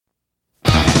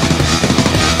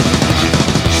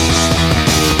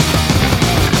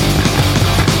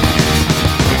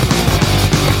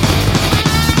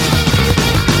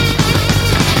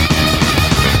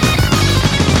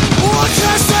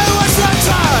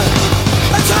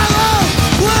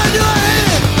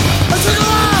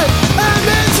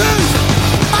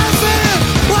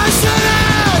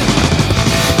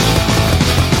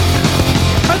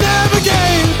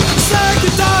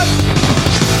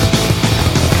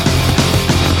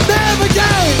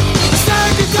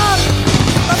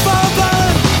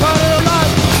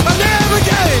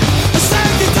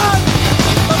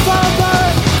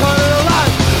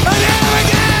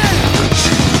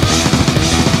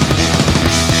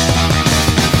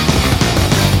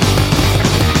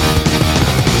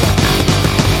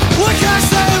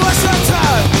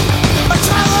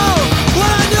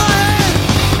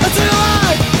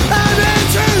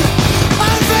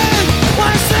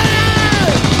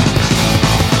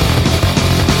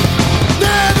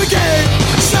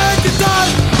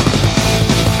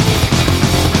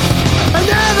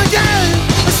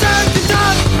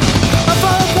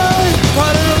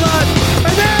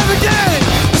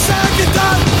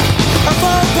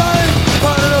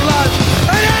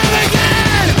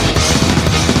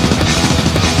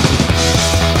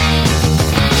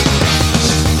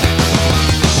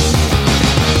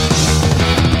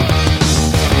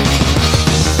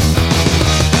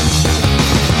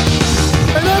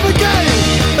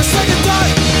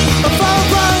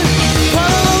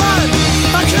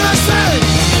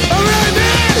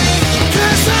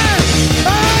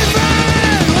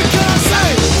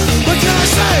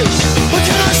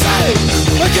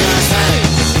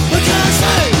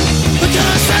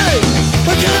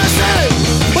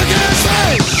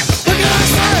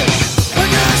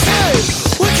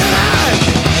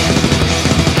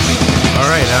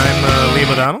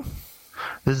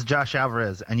is Josh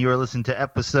Alvarez, and you are listening to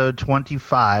episode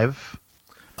 25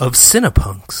 of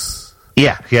Cinepunks.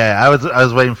 Yeah. I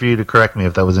was waiting for you to correct me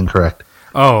if that was incorrect.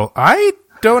 Oh, I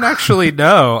don't actually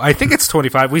know. I think it's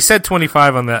 25. We said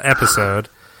 25 on the episode.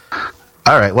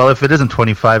 All right. Well, if it isn't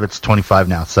 25, it's 25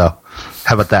 now. So,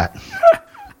 how about that?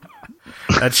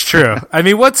 That's true. I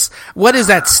mean, what is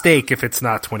at stake if it's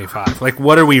not 25? Like,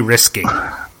 what are we risking?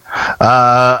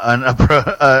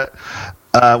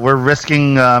 We're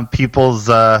risking people's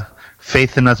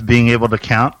faith in us being able to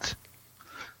count,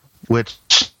 which,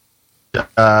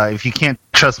 if you can't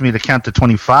trust me to count to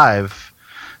 25,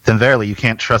 then verily you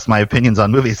can't trust my opinions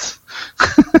on movies.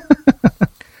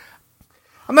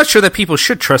 I'm not sure that people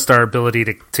should trust our ability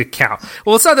to count.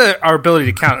 Well, it's not our ability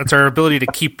to count, it's our ability to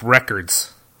keep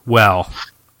records well.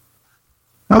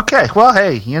 Okay, well,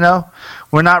 hey,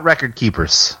 we're not record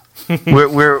keepers.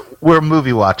 we're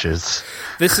movie watchers.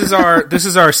 This is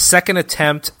our second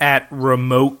attempt at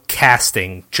remote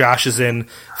casting. Josh is in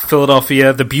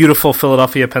Philadelphia, the beautiful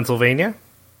Philadelphia, Pennsylvania.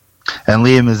 And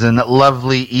Liam is in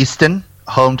lovely Easton,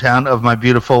 hometown of my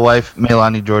beautiful wife,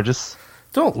 Melanie Georges.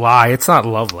 Don't lie, it's not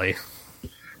lovely.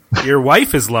 Your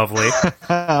wife is lovely.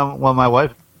 Well, my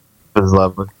wife is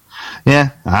lovely. Yeah,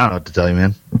 I don't know what to tell you,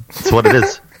 man. It's what it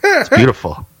is. It's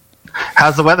beautiful.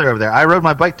 How's the weather over there? I rode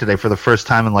my bike today for the first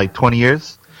time in like 20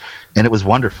 years, and it was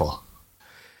wonderful.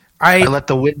 I let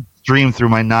the wind stream through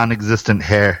my non-existent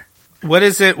hair. What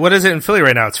is it in Philly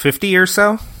right now? It's 50 or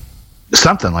so?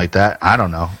 Something like that. I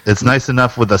don't know. It's nice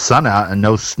enough with the sun out and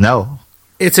no snow.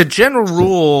 It's a general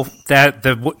rule that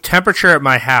the temperature at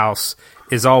my house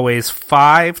is always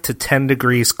 5 to 10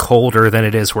 degrees colder than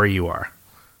it is where you are.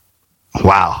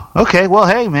 Wow. Okay, well,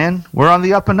 hey, man, we're on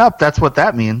the up and up. That's what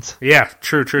that means. Yeah,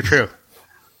 true.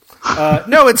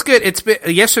 No, it's good.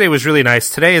 Yesterday was really nice.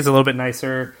 Today is a little bit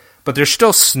nicer, but there's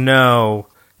still snow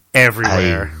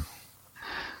everywhere. I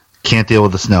can't deal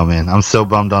with the snow, man. I'm so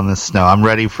bummed on this snow. I'm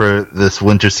ready for this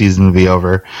winter season to be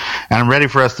over, and I'm ready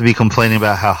for us to be complaining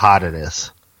about how hot it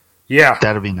is. Yeah,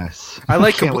 that'd be nice. I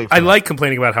like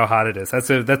complaining about how hot it is. That's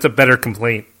a better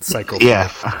complaint cycle.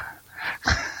 Yeah.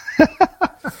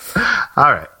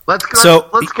 All right, let's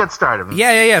get started. Man.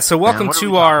 Yeah. So welcome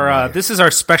to our this is our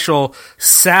special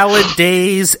Salad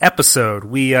Days episode.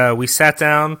 We sat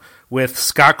down with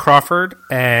Scott Crawford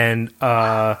and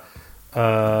Mr.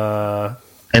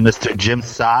 Jim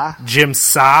Sa. Jim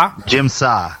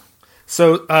Sa.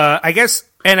 So I guess,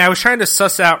 and I was trying to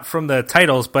suss out from the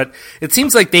titles, but it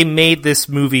seems like they made this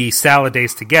movie Salad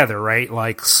Days together, right?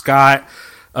 Like Scott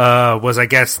was, I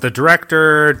guess, the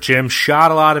director. Jim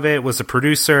shot a lot of it, was a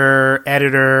producer,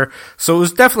 editor. So it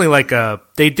was definitely like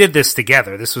they did this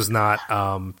together. This was not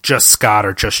just Scott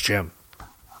or just Jim.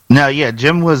 No, yeah,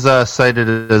 Jim was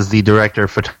cited as the director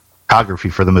of photography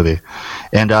for the movie.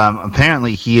 And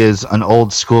apparently he is an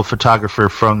old school photographer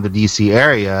from the D.C.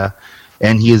 area,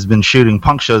 and he has been shooting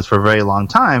punk shows for a very long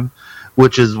time,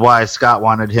 which is why Scott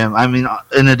wanted him. I mean,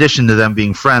 in addition to them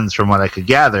being friends, from what I could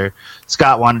gather,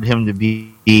 Scott wanted him to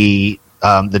be the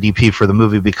DP for the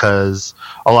movie because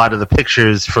a lot of the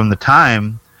pictures from the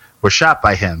time were shot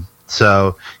by him.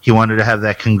 So he wanted to have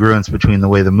that congruence between the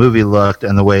way the movie looked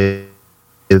and the way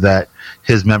that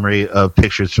his memory of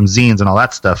pictures from zines and all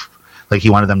that stuff, like he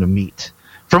wanted them to meet.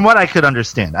 From what I could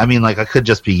understand. I mean, like, I could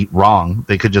just be wrong.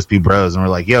 They could just be bros and we're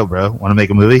like, yo, bro, want to make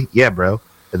a movie? Yeah, bro.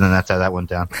 And then that's how that went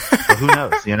down. But who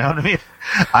knows? You know what I mean?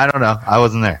 I don't know. I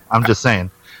wasn't there. I'm just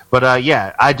saying. But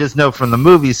yeah, I just know from the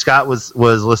movie, Scott was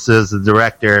listed as the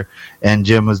director, and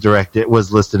Jim was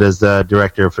listed as the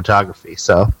director of photography.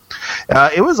 So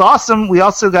it was awesome. We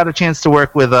also got a chance to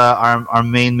work with our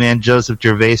main man, Joseph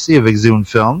Gervasi of Exhumed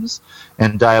Films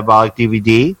and Diabolic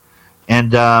DVD.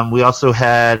 And we also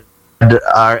had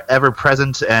our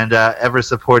ever-present and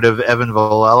ever-supportive Evan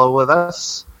Villella with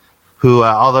us, who,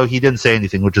 although he didn't say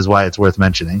anything, which is why it's worth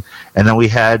mentioning. And then we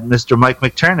had Mr. Mike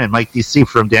McTurnan, Mike DC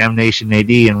from Damnation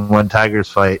AD and When Tigers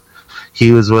Fight.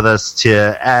 He was with us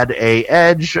to add a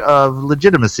edge of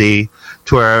legitimacy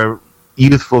to our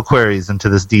youthful queries into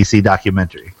this DC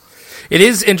documentary. It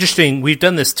is interesting. We've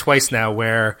done this twice now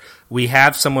where we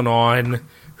have someone on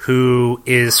who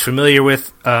is familiar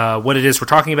with what it is we're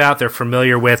talking about. They're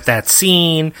familiar with that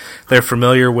scene. They're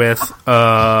familiar with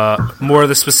more of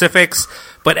the specifics.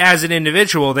 But as an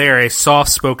individual, they are a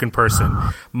soft-spoken person.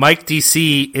 Mike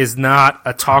DC is not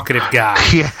a talkative guy.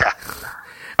 Yeah.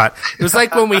 It was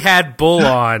like when we had Bull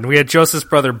on. We had Joseph's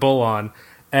brother Bull on.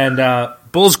 And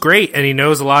Bull's great, and he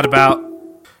knows a lot about...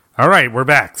 All right, we're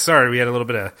back. Sorry, we had a little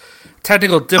bit of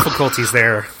technical difficulties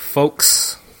there,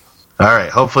 folks. All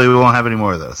right, hopefully we won't have any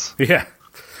more of those. Yeah.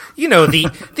 You know,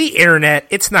 the internet,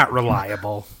 it's not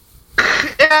reliable.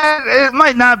 It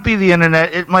might not be the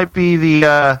internet. It might be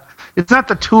the. It's not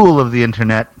the tool of the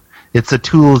internet. It's the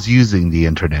tools using the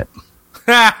internet.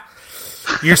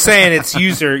 You're saying it's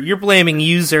user. You're blaming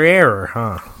user error,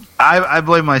 huh? I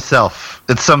blame myself.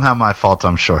 It's somehow my fault,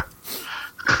 I'm sure.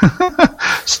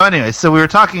 So anyway, we were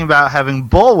talking about having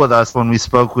Bull with us when we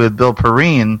spoke with Bill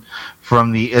Perrine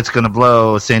from the It's Gonna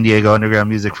Blow San Diego Underground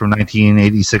Music from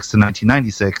 1986 to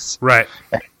 1996. Right.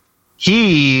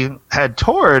 He had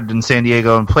toured in San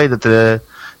Diego and played at the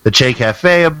Che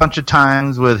Cafe a bunch of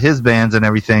times with his bands and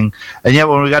everything. And yet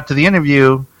when we got to the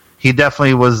interview, he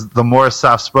definitely was the more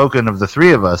soft-spoken of the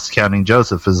three of us, counting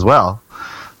Joseph as well,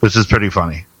 which is pretty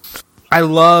funny. I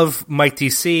love Mike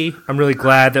DC. I'm really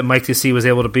glad that Mike DC was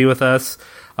able to be with us.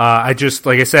 I just,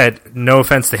 like I said, no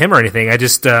offense to him or anything. I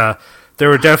just, there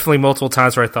were definitely multiple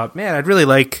times where I thought, man, I'd really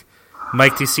like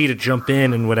Mike DC to jump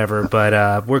in and whatever,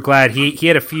 but we're glad. He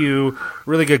had a few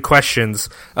really good questions.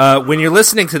 When you're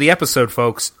listening to the episode,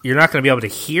 folks, you're not going to be able to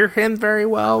hear him very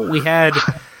well. We had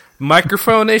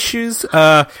microphone issues.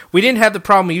 We didn't have the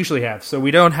problem we usually have, so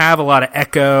we don't have a lot of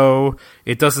echo.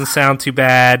 It doesn't sound too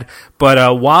bad.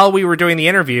 But while we were doing the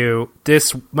interview,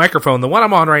 this microphone, the one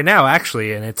I'm on right now,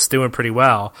 actually, and it's doing pretty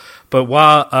well, but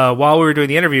while we were doing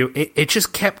the interview, it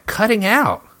just kept cutting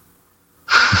out.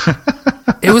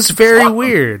 It was very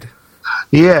weird.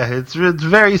 Yeah, it's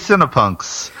very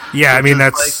Cinepunks. Yeah, I mean,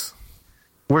 that's...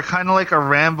 we're kind of like a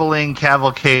rambling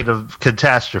cavalcade of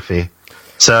catastrophe.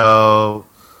 So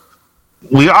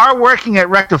we are working at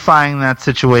rectifying that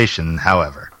situation,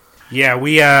 however. Yeah,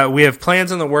 we have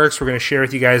plans in the works we're going to share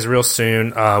with you guys real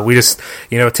soon. We just,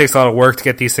 it takes a lot of work to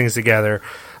get these things together.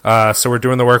 So we're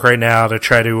doing the work right now to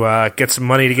try to get some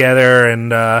money together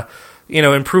and...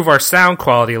 improve our sound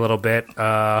quality a little bit.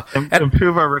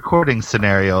 Improve our recording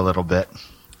scenario a little bit.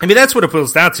 I mean, that's what it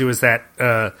boils down to, is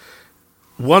that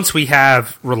once we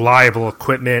have reliable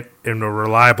equipment and a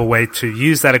reliable way to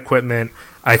use that equipment,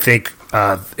 I think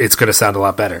it's going to sound a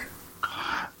lot better.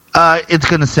 It's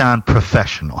going to sound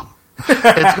professional.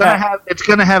 It's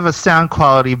going to have a sound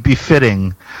quality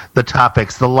befitting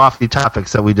the lofty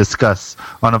topics that we discuss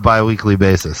on a bi-weekly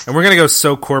basis. And we're going to go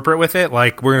so corporate with it,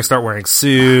 like we're going to start wearing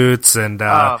suits, and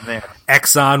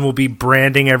Exxon will be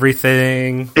branding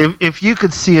everything. If you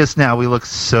could see us now, we look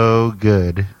so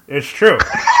good. It's true.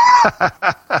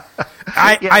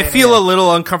 I feel a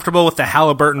little uncomfortable with the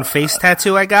Halliburton face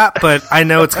tattoo I got, but I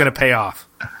know it's going to pay off.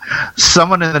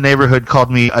 Someone in the neighborhood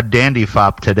called me a dandy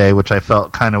fop today, which I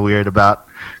felt kind of weird about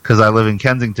because I live in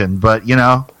Kensington. But do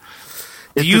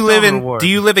you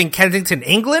live in Kensington,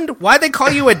 England? Why'd they call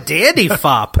you a dandy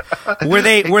fop? Were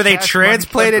they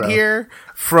transplanted here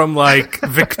from like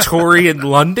Victorian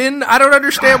London? I don't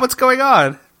understand what's going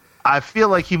on. I feel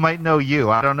like he might know you.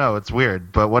 I don't know. It's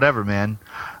weird, but whatever, man.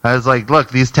 I was like, look,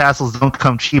 these tassels don't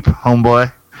come cheap,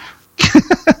 homeboy.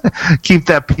 Keep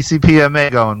that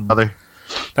PCPMA going, brother.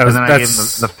 I gave him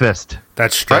the fist.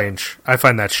 That's strange. But, I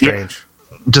find that strange.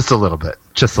 Yeah, just a little bit.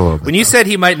 When you said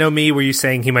he might know me, were you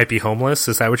saying he might be homeless?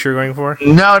 Is that what you were going for?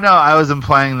 No. I was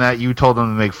implying that you told him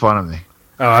to make fun of me.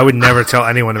 Oh, I would never tell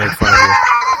anyone to make fun of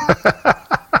you.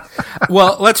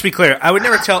 Well, let's be clear. I would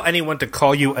never tell anyone to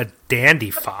call you a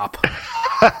dandy fop.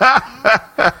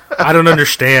 I don't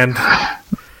understand.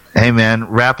 Hey, man,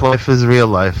 rap life is real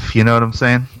life. You know what I'm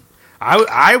saying?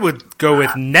 I would go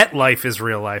with net life is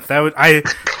real life. I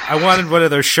wanted one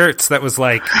of those shirts that was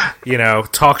like,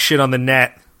 talk shit on the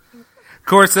net. Of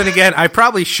course, then again, I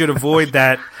probably should avoid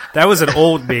that. That was an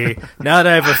old me. Now that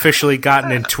I've officially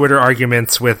gotten in Twitter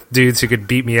arguments with dudes who could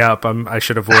beat me up, I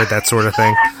should avoid that sort of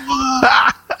thing.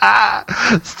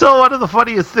 Still one of the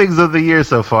funniest things of the year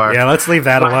so far. Yeah, let's leave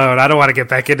that alone. I don't want to get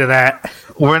back into that.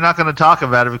 We're not going to talk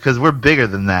about it because we're bigger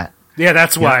than that. Yeah,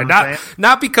 that's why.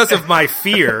 Not because of my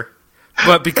fear.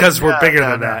 But because we're bigger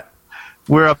than that.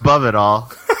 We're above it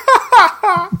all.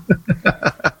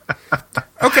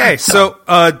 Okay, so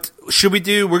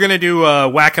we're going to do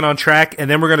Whacking on Track, and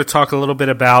then we're going to talk a little bit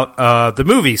about the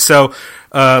movie. So,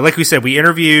 like we said, we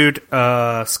interviewed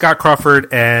Scott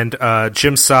Crawford and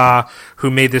Jim Saw, who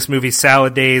made this movie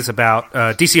Salad Days about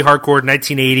DC Hardcore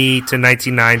 1980 to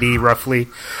 1990, roughly.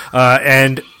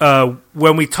 And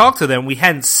when we talked to them, we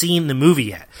hadn't seen the movie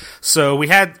yet. So we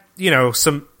had,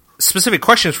 some specific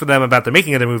questions for them about the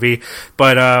making of the movie,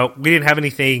 but we didn't have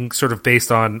anything sort of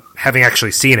based on having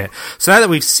actually seen it. So now that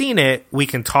we've seen it, we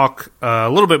can talk a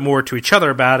little bit more to each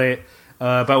other about it,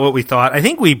 about what we thought. I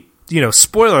think we,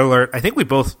 spoiler alert, I think we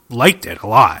both liked it a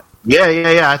lot.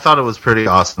 Yeah. I thought it was pretty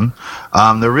awesome.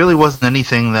 There really wasn't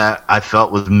anything that I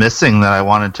felt was missing that I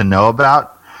wanted to know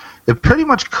about. It pretty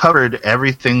much covered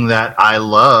everything that I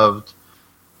loved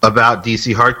about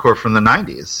DC Hardcore from the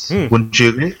 90s. Wouldn't you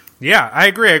agree? Yeah, I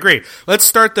agree. Let's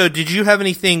start, though. Did you have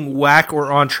anything whack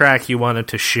or on track you wanted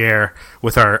to share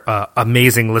with our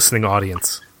amazing listening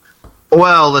audience?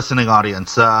 Well, listening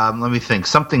audience, let me think.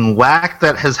 Something whack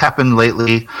that has happened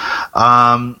lately.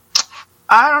 I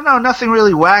don't know. Nothing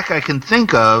really whack I can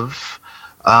think of.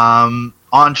 On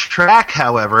track,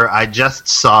 however, I just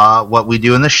saw What We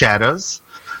Do in the Shadows,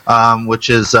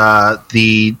 which is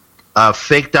the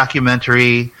fake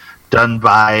documentary done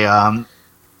by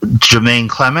Jermaine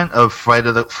Clement of Flight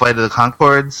of the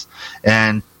Conchords,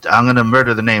 and I'm going to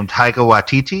murder the name, Taika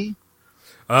Waititi.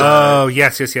 Oh,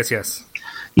 yes.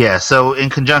 Yeah, so in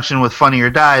conjunction with Funny or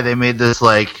Die, they made this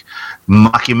like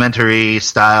mockumentary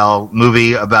style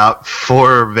movie about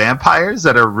 4 vampires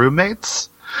that are roommates,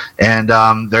 and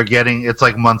they're getting, it's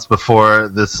like months before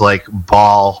this like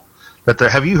ball that they're.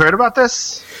 Have you heard about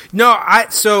this? No, I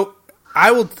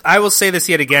will say this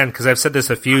yet again, because I've said this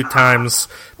a few times,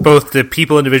 both to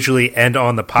people individually and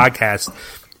on the podcast.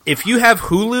 If you have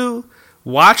Hulu,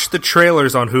 watch the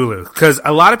trailers on Hulu, because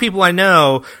a lot of people I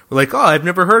know were like, oh, I've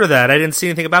never heard of that. I didn't see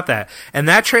anything about that. And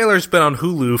that trailer's been on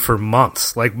Hulu for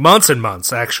months, like months and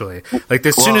months, actually. Like,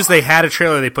 as soon as they had a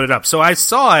trailer, they put it up. So I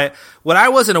saw it. What I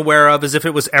wasn't aware of is if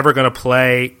it was ever going to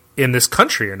play in this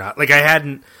country or not. Like,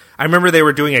 I remember they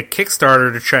were doing a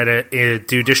Kickstarter to try to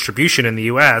do distribution in the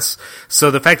U.S., so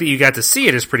the fact that you got to see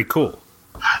it is pretty cool.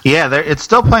 Yeah, it's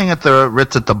still playing at the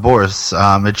Ritz at the Bourse.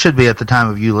 It should be at the time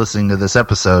of you listening to this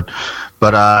episode.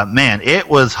 But, man, it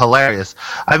was hilarious.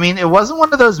 I mean, it wasn't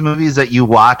one of those movies that you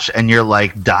watch and you're,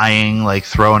 like, dying, like,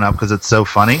 throwing up because it's so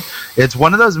funny. It's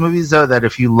one of those movies, though, that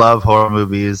if you love horror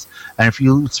movies, and if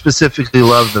you specifically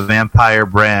love the vampire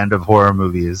brand of horror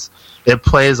movies, it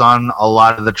plays on a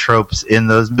lot of the tropes in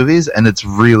those movies, and it's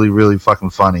really, really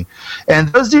fucking funny. And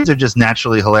those dudes are just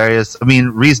naturally hilarious. I mean,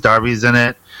 Rhys Darby's in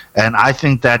it, and I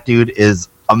think that dude is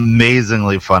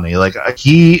amazingly funny. Like,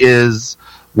 he is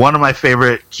one of my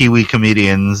favorite Kiwi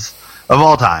comedians of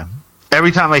all time.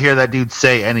 Every time I hear that dude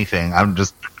say anything, I'm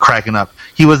just cracking up.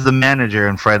 He was the manager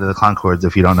in Flight of the Conchords,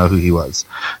 if you don't know who he was.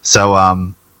 So, I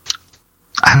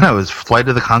don't know, is Flight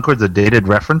of the Conchords a dated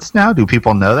reference now? Do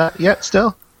people know that yet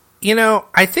still? You know,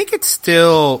 I think it's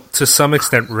still to some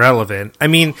extent relevant. I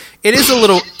mean, it is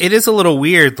a little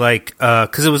weird, like,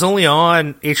 because it was only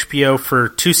on HBO for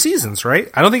 2 seasons, right?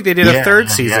 I don't think they did a third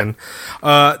season.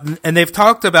 And they've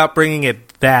talked about bringing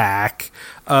it back.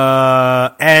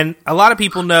 And a lot of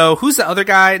people know, who's the other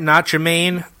guy? Not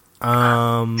Jermaine?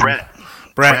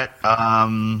 Brett.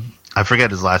 I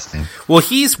forget his last name. Well,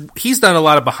 he's done a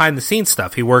lot of behind the scenes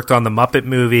stuff. He worked on the Muppet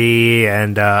movie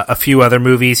and a few other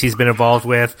movies he's been involved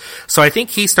with. So I think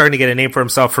he's starting to get a name for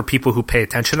himself for people who pay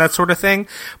attention, that sort of thing.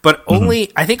 But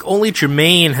I think only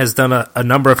Jermaine has done a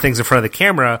number of things in front of the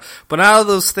camera, but none of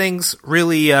those things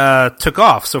really took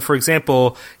off. So, for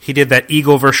example, he did that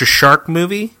Eagle versus Shark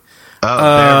movie. Oh,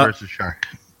 Bear versus Shark.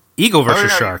 Eagle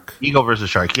versus Shark. Eagle versus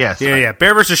Shark, yes. Yeah.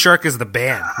 Bear versus Shark is the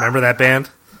band. Remember that band?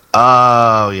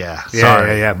 Oh, yeah.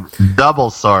 Sorry. Yeah. Double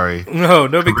sorry. No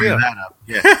big deal. That up.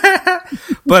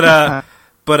 Yeah.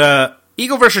 But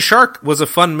Eagle versus Shark was a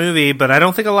fun movie, but I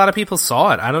don't think a lot of people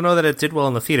saw it. I don't know that it did well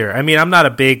in the theater. I mean, I'm not a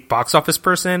big box office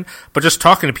person, but just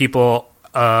talking to people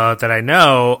that I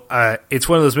know, it's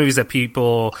one of those movies that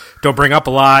people don't bring up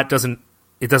a lot.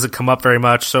 It doesn't come up very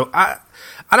much. So I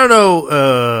don't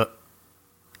know.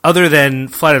 Other than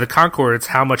Flight of the Conchords,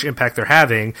 how much impact they're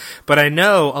having. But I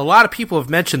know a lot of people have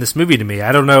mentioned this movie to me.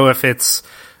 I don't know if it's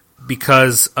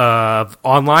because of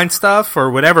online stuff or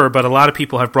whatever, but a lot of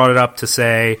people have brought it up to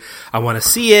say, I want to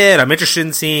see it, I'm interested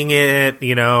in seeing it.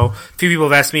 You know, a few people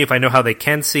have asked me if I know how they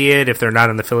can see it, if they're not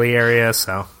in the Philly area,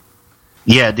 so...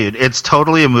 Yeah, dude, it's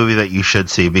totally a movie that you should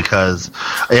see because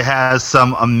it has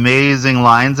some amazing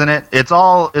lines in it. It's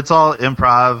all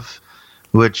improv.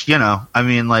 Which, you know, I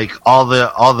mean, like, all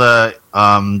the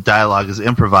dialogue is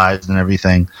improvised and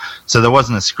everything. So there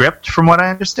wasn't a script from what I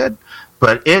understood.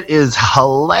 But it is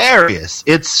hilarious.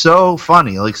 It's so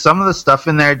funny. Like, some of the stuff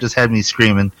in there just had me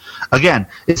screaming. Again,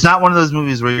 it's not one of those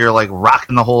movies where you're, like,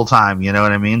 rocking the whole time, you know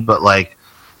what I mean? But, like,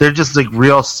 they're just, like,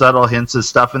 real subtle hints of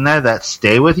stuff in there that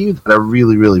stay with you that are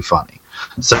really, really funny.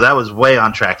 So that was way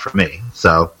on track for me.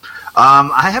 So,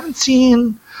 I haven't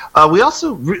seen... we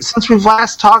also, since we've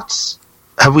last talked...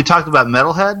 Have we talked about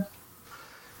Metalhead?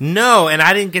 No, and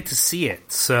I didn't get to see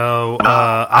it. So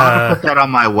I'm gonna put that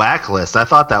on my whack list. I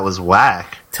thought that was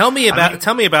whack. Tell me about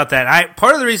that.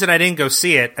 Part of the reason I didn't go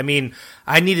see it, I mean,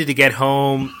 I needed to get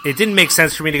home. It didn't make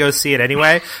sense for me to go see it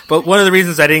anyway. But one of the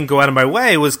reasons I didn't go out of my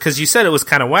way was because you said it was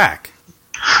kind of whack.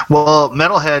 Well,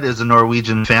 Metalhead is a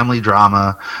Norwegian family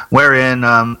drama wherein,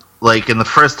 like, in the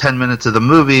first 10 minutes of the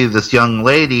movie, this young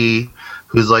lady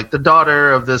who's like the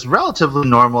daughter of this relatively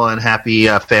normal and happy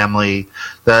family.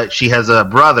 That she has a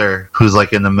brother who's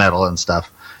like into metal and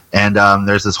stuff. And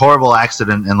there's this horrible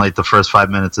accident in like the first 5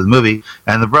 minutes of the movie,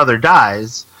 and the brother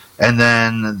dies. And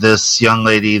then this young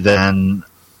lady then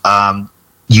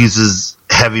uses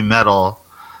heavy metal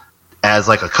as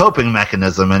like a coping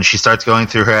mechanism, and she starts going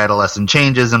through her adolescent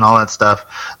changes and all that stuff.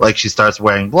 Like she starts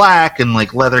wearing black and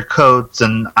like leather coats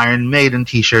and Iron Maiden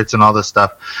t-shirts and all this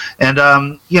stuff. And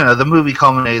the movie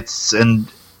culminates,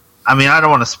 and I mean, I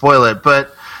don't want to spoil it,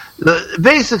 but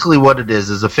basically what it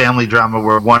is a family drama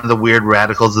where one of the weird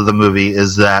radicals of the movie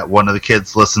is that one of the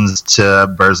kids listens to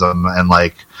Burzum and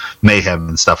like Mayhem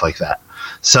and stuff like that.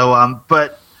 So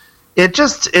but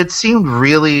it seemed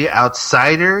really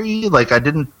outsider-y. Like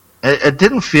it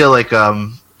didn't feel like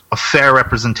a fair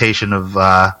representation of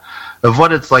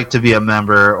what it's like to be a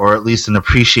member or at least an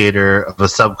appreciator of a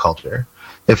subculture.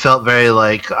 It felt very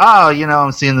like,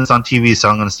 I'm seeing this on TV, so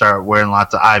I'm going to start wearing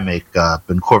lots of eye makeup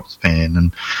and corpse paint.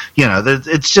 And,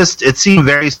 it seemed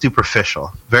very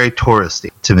superficial, very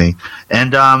touristy to me.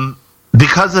 And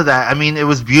because of that, I mean, it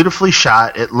was beautifully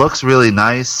shot. It looks really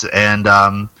nice. And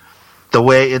the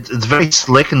way it's very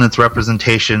slick in its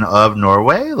representation of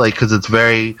Norway, like, because it's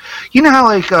very, how,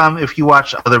 like, if you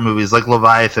watch other movies, like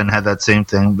Leviathan had that same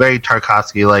thing, very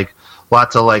Tarkovsky, like,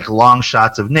 lots of like long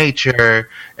shots of nature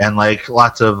and like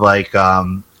lots of like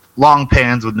long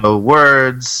pans with no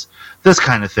words, this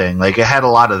kind of thing. Like it had a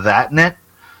lot of that in it,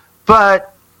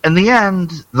 but in the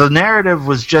end, the narrative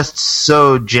was just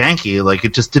so janky. Like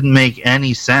it just didn't make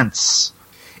any sense.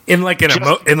 In like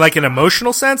an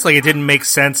emotional sense, like it didn't make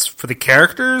sense for the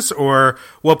characters, or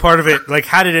what part of it? Like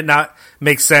how did it not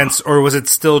make sense, or was it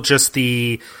still just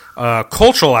the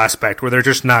cultural aspect where they're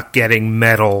just not getting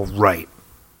metal right?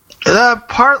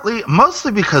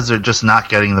 Mostly because they're just not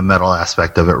getting the metal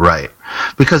aspect of it right.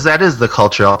 Because that is the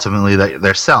culture ultimately that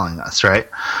they're selling us, right?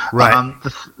 Right.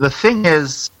 The thing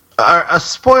is, a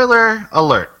spoiler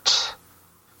alert.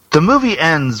 The movie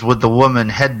ends with the woman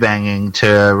headbanging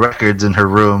to records in her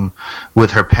room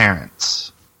with her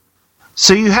parents.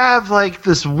 So you have like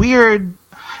this weird...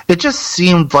 It just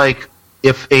seemed like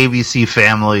if ABC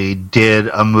Family did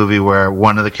a movie where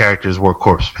one of the characters wore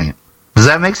corpse paint. Does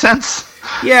that make sense?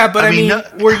 Yeah, but I mean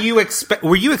were you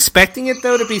expecting it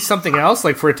though to be something else,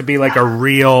 like for it to be like a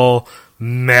real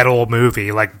metal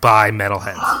movie, like by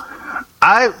metalheads?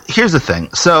 Here's the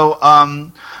thing. So,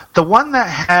 the one that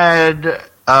had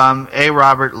A.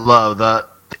 Robert Lowe,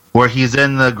 where he's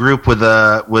in the group with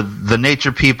the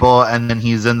nature people, and then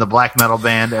he's in the black metal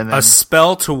band, and then A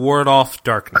Spell to Ward Off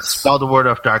Darkness. A Spell to Ward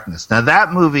Off Darkness. Now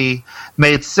that movie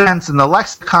made sense in the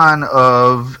lexicon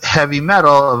of heavy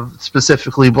metal, of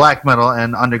specifically black metal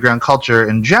and underground culture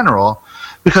in general,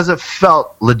 because it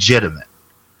felt legitimate.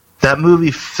 That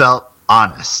movie felt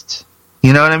honest.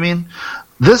 You know what I mean?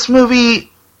 This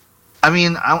movie,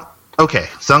 okay,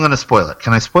 so I'm going to spoil it.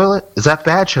 Can I spoil it? Is that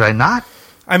bad? Should I not?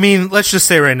 I mean, let's just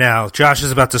say right now, Josh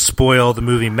is about to spoil the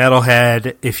movie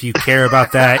Metalhead. If you care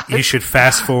about that, you should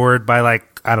fast forward by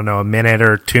a minute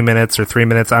or 2 minutes or 3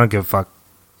 minutes. I don't give a fuck.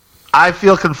 I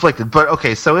feel conflicted. But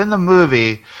okay, so in the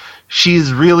movie,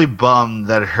 she's really bummed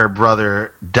that her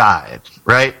brother died,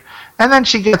 right? And then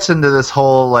she gets into this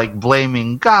whole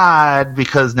blaming God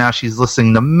because now she's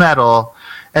listening to metal.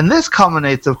 And this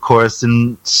culminates, of course,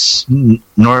 in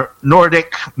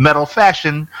Nordic metal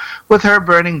fashion with her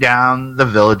burning down the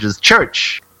village's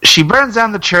church. She burns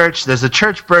down the church. There's a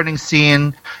church burning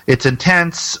scene. It's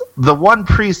intense. The one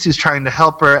priest who's trying to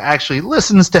help her actually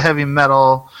listens to heavy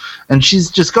metal, and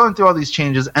she's just going through all these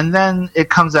changes. And then it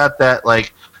comes out that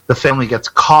the family gets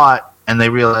caught, and they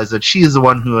realize that she's the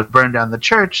one who had burned down the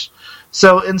church.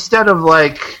 So instead of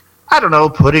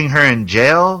putting her in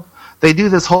jail, they do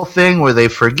this whole thing where they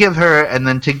forgive her, and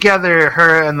then together,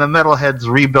 her and the metalheads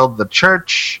rebuild the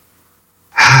church.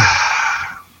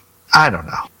 I don't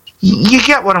know. You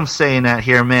get what I'm saying at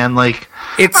here, man.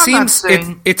 It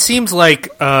seems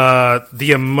like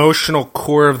the emotional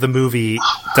core of the movie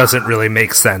doesn't really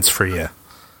make sense for you.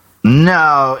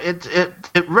 No, it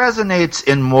resonates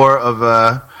in more of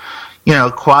a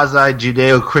quasi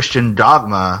Judeo-Christian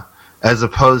dogma as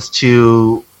opposed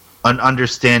to an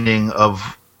understanding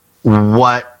of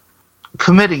what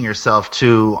committing yourself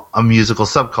to a musical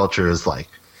subculture is like.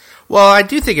 Well, I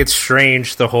do think it's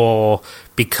strange, the whole,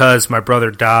 because my brother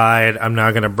died, I'm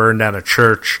now going to burn down a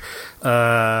church.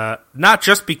 Not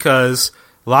just because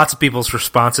lots of people's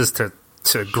responses to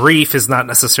grief is not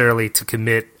necessarily to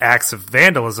commit acts of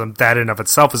vandalism. That in of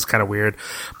itself is kind of weird.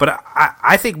 But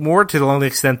I think more to the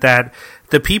extent that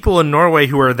the people in Norway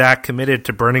who are that committed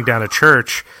to burning down a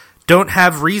church don't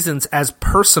have reasons as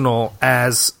personal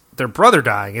as their brother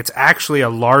dying. It's actually a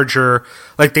larger,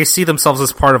 like, they see themselves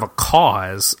as part of a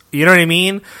cause. You know what I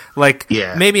mean? Like,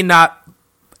 maybe not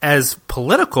as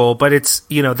political, but it's,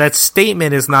 you know, that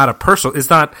statement is not a personal, it's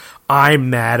not, I'm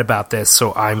mad about this,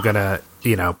 so I'm gonna,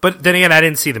 you know, but then again, I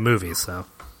didn't see the movie, so.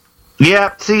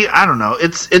 Yeah, see, I don't know.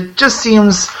 It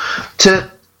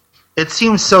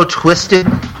seems so twisted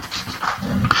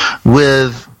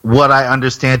with what I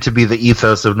understand to be the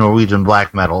ethos of Norwegian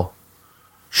black metal.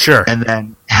 Sure. And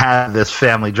then have this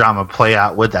family drama play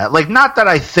out with that. Like, not that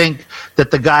I think that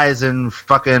the guys in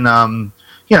fucking,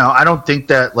 you know, I don't think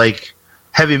that, like,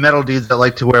 heavy metal dudes that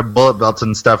like to wear bullet belts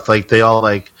and stuff, like, they all,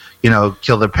 like, you know,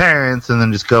 kill their parents and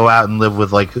then just go out and live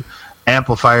with, like,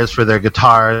 amplifiers for their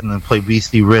guitars and then play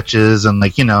Beastie Riches and,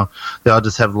 like, you know, they all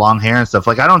just have long hair and stuff.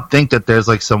 Like, I don't think that there's,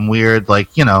 like, some weird,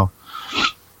 like, you know,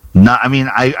 not, I mean,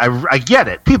 I get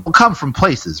it. People come from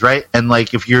places, right? And,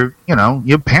 like, if you're, you know,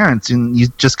 you have parents, and you,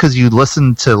 just because you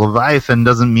listen to Leviathan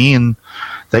doesn't mean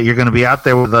that you're going to be out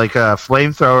there with, like, a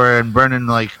flamethrower and burning,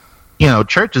 like, you know,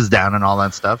 churches down and all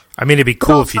that stuff. I mean, it'd be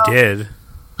cool if you did.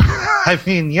 I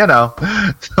mean, you know,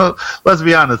 so let's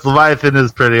be honest, Leviathan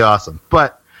is pretty awesome.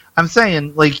 But I'm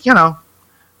saying, like, you know,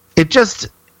 it just,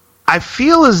 I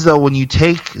feel as though when you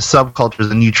take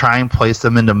subcultures and you try and place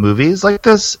them into movies like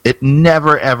this, it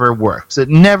never ever works. It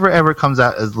never ever comes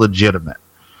out as legitimate.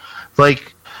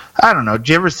 Like, I don't know, did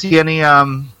you ever see any, let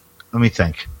me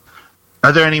think.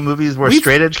 Are there any movies where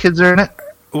straight edge kids are in it?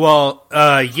 Well,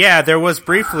 yeah, there was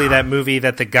briefly that movie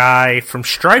that the guy from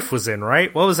Strife was in,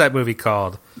 right? What was that movie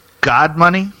called? God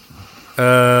Money?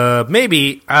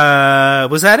 Maybe.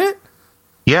 Was that it?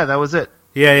 Yeah, that was it.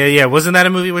 Yeah. Wasn't that a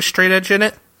movie with straight edge in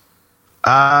it?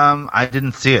 I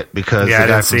didn't see it because the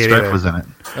guy from Strife was in it.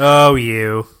 Oh,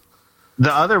 you.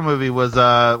 The other movie was,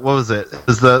 what was it? It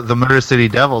was the Murder City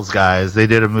Devils guys. They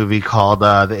did a movie called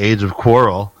The Age of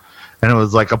Quarrel, and it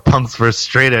was like a punks versus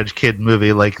straight edge kid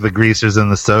movie, like the Greasers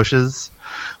and the Socias,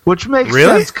 which makes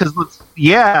sense because let's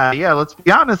be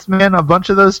honest, man. A bunch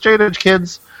of those straight edge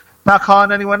kids, not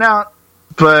calling anyone out,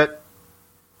 but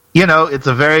you know, it's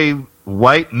a very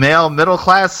white male middle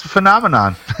class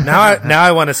phenomenon. now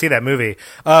I want to see that movie.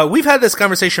 We've had this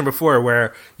conversation before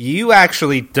where you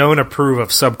actually don't approve of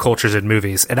subcultures in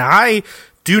movies, and I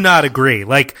do not agree.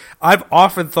 Like, I've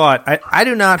often thought I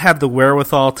do not have the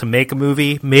wherewithal to make a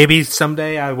movie. Maybe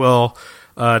someday I will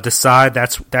decide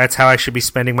that's how I should be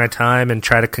spending my time and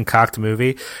try to concoct a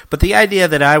movie. But the idea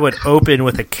that I would open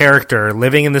with a character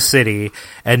living in the city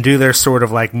and do their sort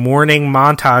of like morning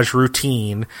montage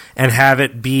routine and have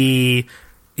it be,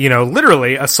 you know,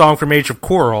 literally a song from Age of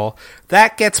Quarrel,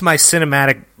 that gets my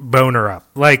cinematic boner up.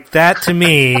 Like, that to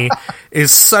me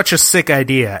is such a sick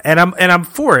idea. And I'm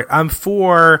for it. I'm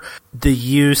for the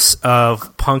use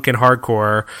of punk and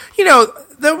hardcore. You know,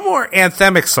 the more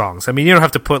anthemic songs. I mean, you don't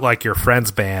have to put like your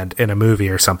friend's band in a movie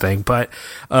or something, but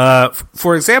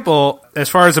for example, as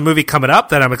far as a movie coming up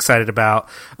that I'm excited about,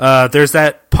 there's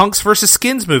that Punks versus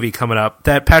Skins movie coming up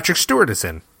that Patrick Stewart is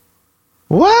in.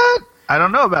 What? I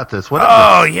don't know about this. What?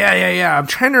 Oh, yeah. I'm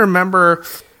trying to remember.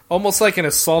 Almost like an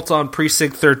Assault on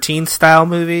Precinct 13 style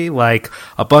movie. Like,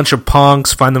 a bunch of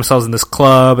punks find themselves in this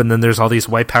club, and then there's all these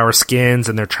white power skins,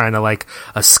 and they're trying to, like,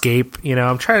 escape. You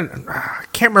know, I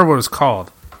can't remember what it was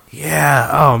called. Yeah,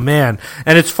 oh, man.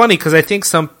 And it's funny, because I think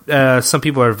some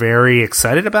people are very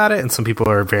excited about it, and some people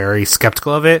are very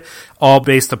skeptical of it, all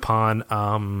based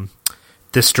upon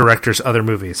this director's other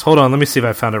movies. Hold on, let me see if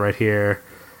I found it right here.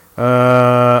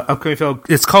 Upcoming film.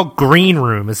 It's called Green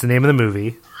Room is the name of the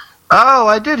movie. Oh,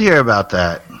 I did hear about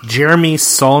that. Jeremy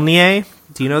Saulnier.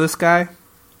 Do you know this guy?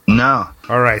 No.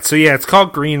 All right. So, yeah, it's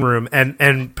called Green Room,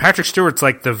 and Patrick Stewart's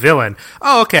like the villain.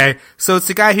 Oh, okay. So it's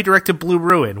the guy who directed Blue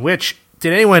Ruin, which,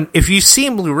 if you've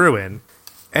seen Blue Ruin,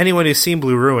 anyone who's seen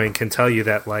Blue Ruin can tell you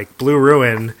that, like, Blue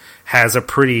Ruin has a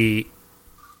pretty...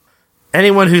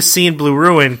 Anyone who's seen Blue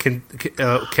Ruin can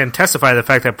testify to the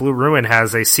fact that Blue Ruin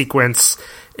has a sequence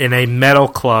in a metal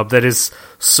club that is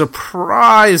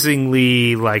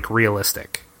surprisingly, like,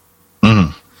 realistic.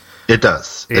 Mm-hmm. It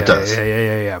does. Yeah, it does.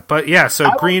 Yeah. But, yeah, so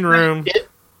Green Room...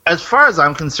 As far as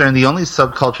I'm concerned, the only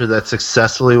subculture that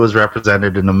successfully was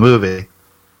represented in a movie,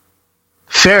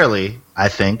 fairly, I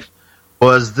think,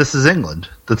 was This Is England.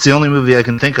 That's the only movie I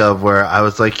can think of where I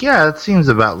was like, yeah, it seems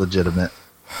about legitimate.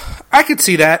 I could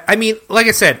see that. I mean, like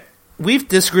I said, we've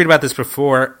disagreed about this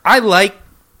before. I like,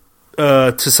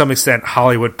 to some extent,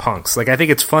 Hollywood punks. Like, I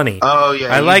think it's funny. Oh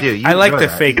yeah, I like the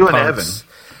that. fake you punks.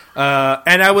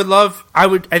 And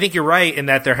I think you're right in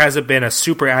that there hasn't been a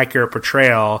super accurate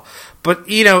portrayal. But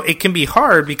you know, it can be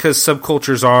hard because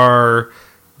subcultures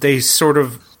they sort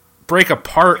of break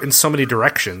apart in so many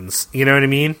directions. You know what I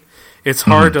mean? It's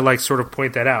hard to like sort of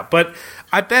point that out. But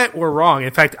I bet we're wrong.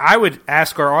 In fact, I would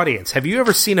ask our audience, have you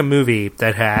ever seen a movie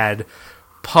that had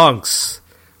punks,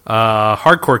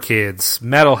 hardcore kids,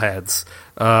 metalheads,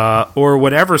 or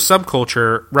whatever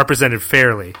subculture represented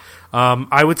fairly?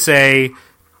 I would say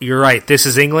you're right. This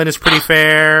Is England is pretty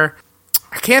fair.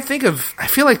 I can't think of... I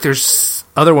feel like there's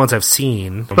other ones I've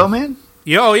seen. Repo Man?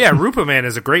 Oh, yeah. Repo Man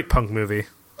is a great punk movie.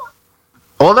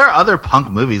 Well, there are other punk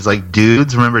movies, like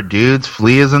Dudes. Remember Dudes?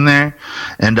 Flea is in there.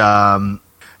 And,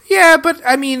 yeah, but,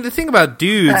 I mean, the thing about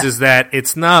Dudes is that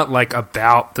it's not, like,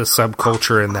 about the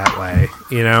subculture in that way,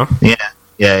 you know?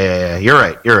 Yeah. You're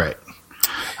right.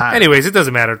 Anyways, it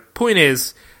doesn't matter. Point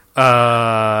is,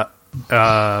 back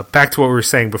to what we were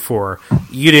saying before.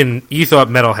 You thought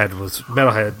Metalhead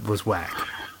was whack.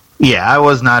 Yeah, I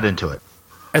was not into it.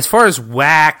 As far as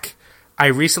whack, I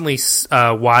recently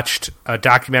watched a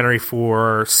documentary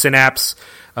for Synapse.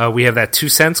 We have that 2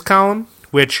 cents column,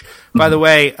 which, by the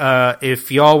way,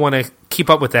 if y'all want to keep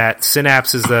up with that,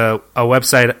 Synapse is a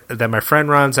website that my friend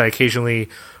runs. I occasionally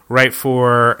write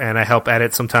for, and I help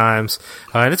edit sometimes.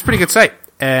 And it's a pretty good site.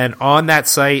 And on that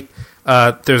site,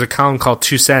 there's a column called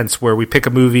 2 cents where we pick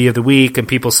a movie of the week and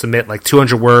people submit like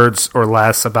 200 words or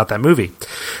less about that movie.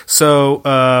 So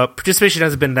participation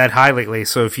hasn't been that high lately.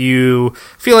 So if you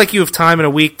feel like you have time in a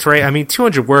week to write, I mean,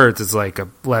 200 words is like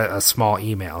a small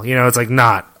email. You know, it's like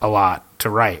not a lot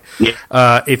to write.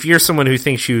 Yeah. If you're someone who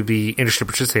thinks you would be interested in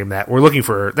participating in that, we're looking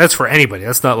for, that's for anybody.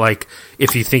 That's not like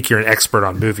if you think you're an expert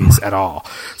on movies at all.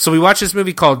 So we watched this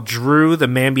movie called Drew, the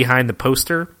Man Behind the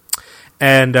Poster.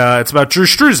 And it's about Drew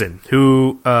Struzan,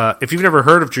 who, if you've never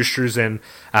heard of Drew Struzan,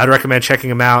 I'd recommend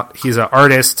checking him out. He's an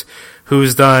artist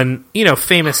who's done,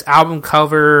 famous album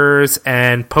covers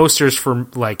and posters for,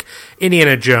 like,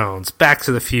 Indiana Jones, Back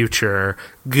to the Future,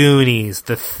 Goonies,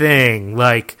 The Thing,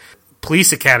 like,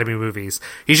 Police Academy movies.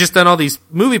 He's just done all these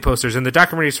movie posters, and the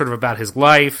documentary is sort of about his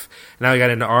life, and how he got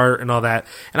into art and all that.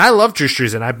 And I love Drew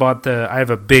Struzan. I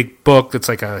have a big book that's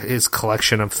like his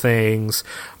collection of things.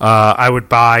 I would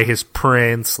buy his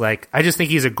prints. Like, I just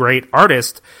think he's a great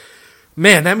artist.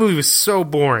 Man, that movie was so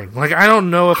boring. Like, I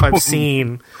don't know if I've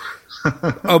seen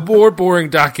a more boring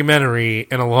documentary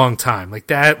in a long time. Like,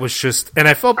 that was just, and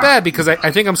I felt bad because I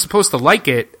think I'm supposed to like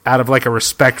it out of like a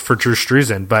respect for Drew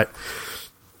Struzan, but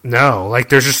no, like,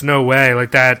 there's just no way.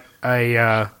 Like, that,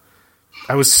 I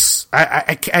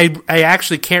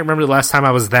actually can't remember the last time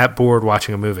I was that bored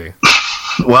watching a movie.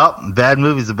 Well, bad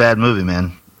movie's a bad movie,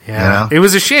 man. Yeah, It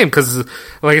was a shame because,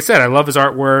 like I said, I love his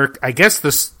artwork. I guess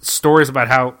the stories about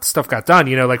how stuff got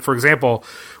done, like, for example,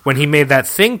 when he made that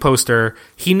Thing poster,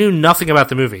 he knew nothing about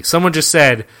the movie. Someone just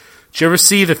said, did you ever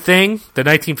see The Thing, the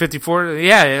 1954?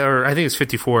 Yeah, or I think it's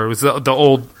 54. It was the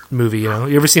old movie,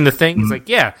 You ever seen The Thing? He's like,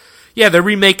 yeah. Yeah, they're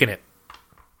remaking it.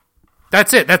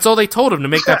 That's it. That's all they told him to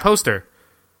make that poster.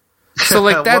 So,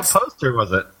 like, that's... What poster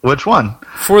was it? Which one?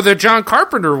 For the John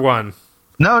Carpenter one.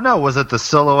 No. Was it the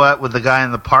silhouette with the guy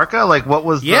in the parka? Like, what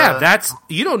was that's...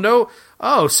 You don't know...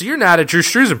 Oh, so you're not a Drew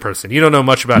Struzan person. You don't know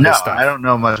much about this stuff. No, I don't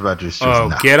know much about Drew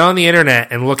Struzan. Get on the internet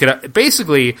and look it up.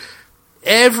 Basically,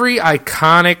 every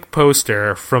iconic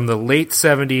poster from the late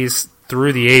 70s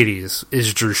through the 80s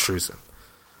is Drew Struzan.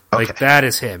 Like, Okay. that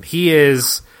is him. He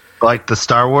is... Like the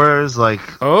Star Wars, like...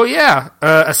 Oh, yeah.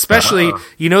 Especially,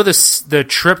 the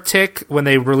triptych when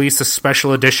they released a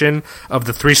special edition of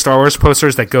the 3 Star Wars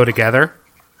posters that go together?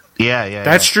 Yeah.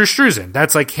 That's Drew Struzan.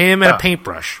 That's like him and a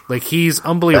paintbrush. Like, he's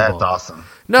unbelievable. That's awesome.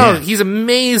 No, he's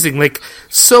amazing. Like,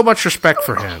 so much respect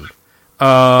for him.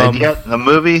 And yet, the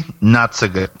movie, not so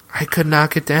good. I could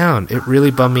knock it down. It really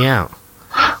bummed me out.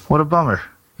 What a bummer.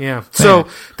 Yeah, so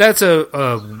that's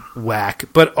a whack.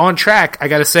 But on track, I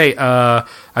gotta say,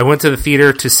 I went to the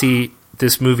theater to see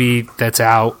this movie that's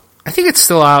out. I think it's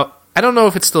still out. I don't know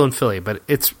if it's still in Philly, but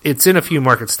it's in a few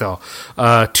markets still.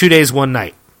 2 Days, One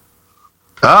Night.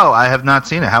 Oh, I have not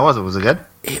seen it. How was it? Was it good?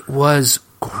 It was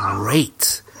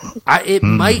great.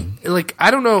 Might, like,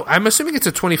 I don't know. I'm assuming it's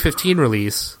a 2015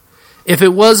 release. If it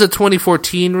was a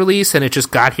 2014 release and it just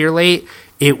got here late,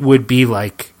 it would be,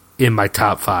 like, in my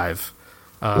top 5.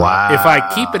 Wow. If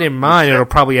I keep it in mind, it'll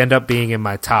probably end up being in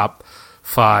my top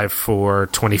 5 for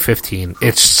 2015.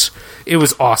 It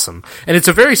was awesome. And it's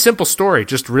a very simple story,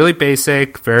 just really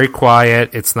basic, very quiet.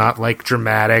 It's not like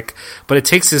dramatic, but it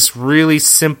takes this really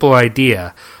simple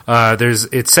idea.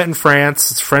 It's set in France.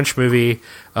 It's a French movie.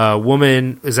 A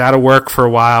woman is out of work for a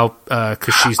while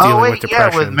because she's dealing with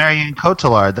depression. Yeah, with Marion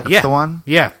Cotillard. That's the one?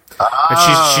 Yeah.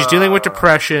 And she's dealing with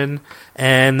depression,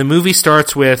 and the movie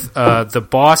starts with the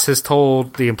boss has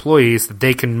told the employees that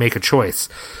they can make a choice.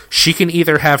 She can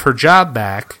either have her job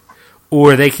back,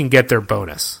 or they can get their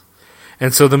bonus.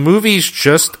 And so the movie's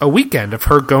just a weekend of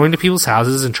her going to people's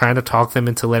houses and trying to talk them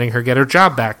into letting her get her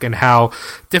job back, and how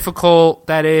difficult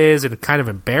that is and kind of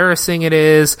embarrassing it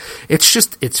is.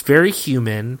 It's very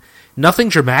human. Nothing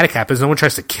dramatic happens. No one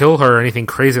tries to kill her or anything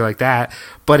crazy like that,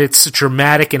 but it's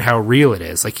dramatic in how real it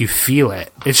is. Like, you feel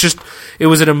it. It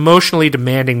was an emotionally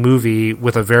demanding movie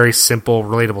with a very simple,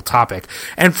 relatable topic.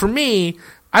 And for me,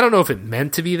 I don't know if it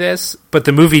meant to be this, but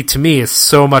the movie to me is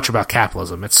so much about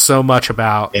capitalism. It's so much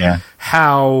about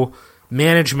how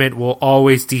management will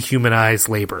always dehumanize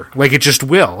labor. Like, it just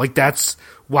will. Like, that's,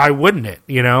 why wouldn't it,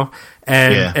 you know?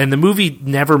 And the movie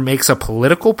never makes a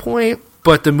political point,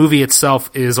 but the movie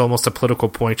itself is almost a political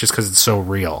point just because it's so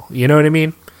real. You know what I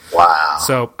mean? Wow.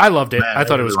 So I loved it. Man, I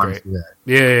thought it was great.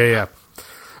 Yeah.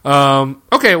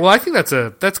 Okay, well, I think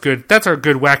that's good. That's our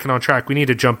good whacking on track. We need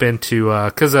to jump into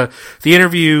because the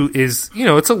interview is,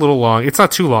 it's a little long. It's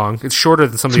not too long. It's shorter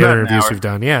than some of the other interviews we've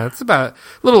done. Yeah, it's about a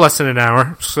little less than an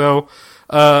hour. So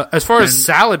as far as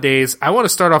Salad Days, I want to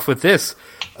start off with this.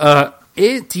 Do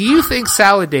you think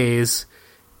Salad Days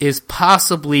is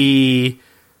possibly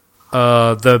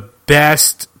the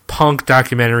best punk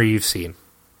documentary you've seen?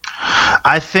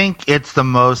 I think it's the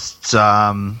most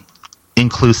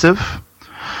inclusive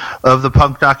of the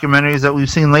punk documentaries that we've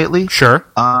seen lately. Sure.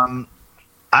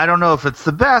 I don't know if it's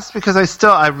the best, because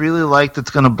I really liked It's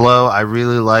Gonna Blow. I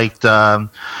really liked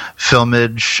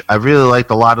Filmage. I really liked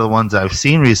a lot of the ones I've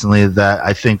seen recently that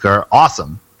I think are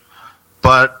awesome.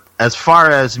 But as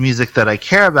far as music that I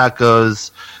care about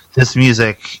goes, this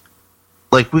music,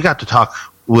 like, we got to talk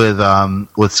with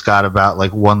Scott about,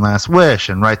 like, One Last Wish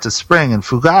and Rites of Spring and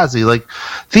Fugazi. Like,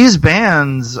 these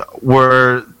bands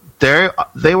were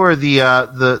they were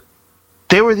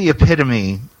the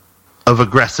epitome of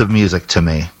aggressive music to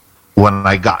me when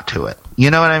I got to it. You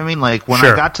know what I mean? Like, when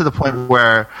I got to the point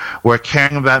where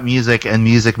caring about music and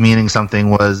music meaning something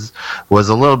was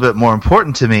a little bit more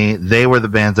important to me, they were the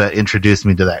bands that introduced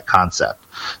me to that concept.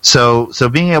 So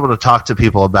being able to talk to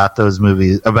people about those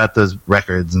movies, about those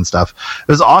records and stuff,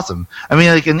 it was awesome. I mean,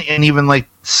 like, and even, like,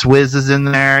 Swizz is in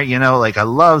there, like, I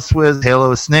love Swizz.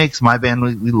 Halo of Snakes, my band,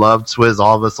 we loved Swizz.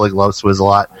 All of us, like, love Swizz a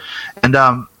lot. And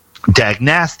Dag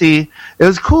Nasty. It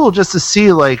was cool just to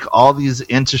see, like, all these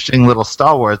interesting little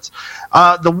stalwarts.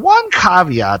 The one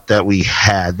caveat that we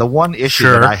had, the one issue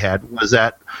that I had, was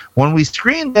that when we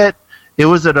screened it, it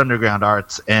was at Underground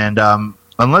Arts, and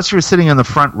unless you were sitting in the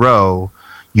front row,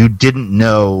 you didn't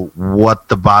know what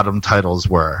the bottom titles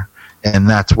were. And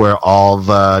that's where all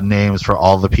the names for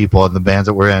all the people and the bands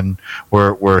that were in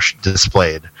were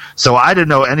displayed. So I didn't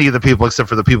know any of the people except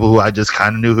for the people who I just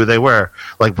kind of knew who they were,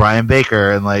 like Brian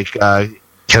Baker and, like,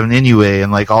 Kevin Inoue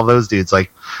and, like, all those dudes.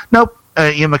 Like, nope,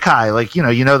 Ian MacKaye, like, you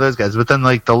know those guys. But then,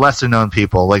 like, the lesser known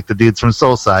people, like the dudes from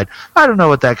Soulside, I don't know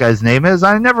what that guy's name is.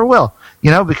 I never will.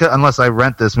 Because unless I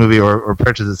rent this movie or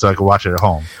purchase it so I can watch it at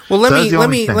home. Well, let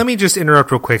me just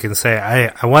interrupt real quick and say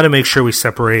I want to make sure we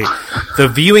separate the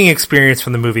viewing experience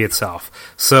from the movie itself.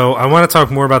 So I want to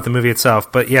talk more about the movie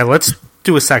itself, but yeah, let's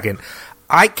do a second.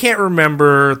 I can't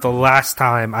remember the last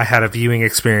time I had a viewing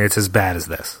experience as bad as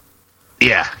this.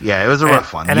 Yeah, it was a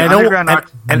rough one. And I don't,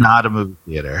 not a movie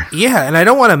theater. Yeah, and I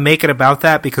don't want to make it about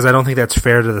that because I don't think that's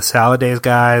fair to the Salad Days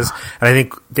guys. And I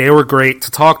think they were great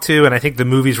to talk to, and I think the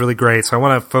movie's really great, so I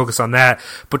want to focus on that.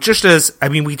 But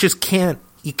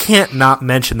you can't not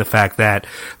mention the fact that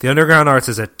the Underground Arts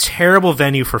is a terrible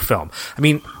venue for film. I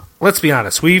mean, let's be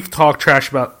honest. We've talked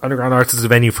trash about Underground Arts as a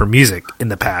venue for music in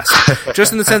the past,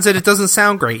 just in the sense that it doesn't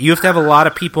sound great. You have to have a lot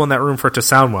of people in that room for it to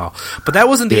sound well. But that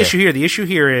wasn't the issue here. The issue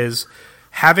here is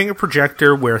having a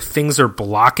projector where things are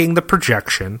blocking the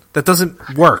projection. That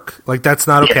doesn't work. Like, that's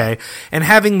not okay. And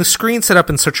having the screen set up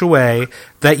in such a way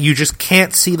that you just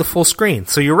can't see the full screen.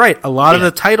 So you're right. A lot of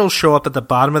the titles show up at the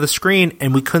bottom of the screen,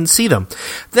 and we couldn't see them.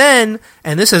 Then,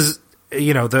 and this is,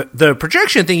 the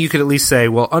projection thing, you could at least say,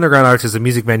 well, Underground Arts is a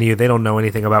music venue. They don't know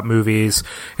anything about movies.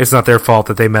 It's not their fault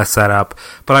that they messed that up.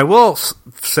 But I will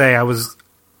say I was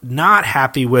not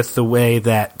happy with the way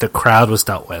that the crowd was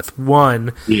dealt with.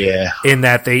 One, in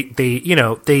that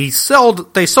they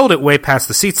sold it way past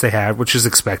the seats they had, which is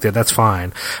expected. That's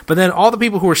fine. But then all the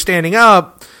people who were standing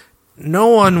up, no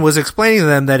one was explaining to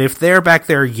them that if they're back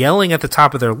there yelling at the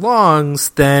top of their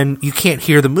lungs, then you can't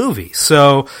hear the movie.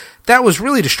 So that was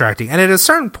really distracting. And at a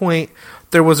certain point,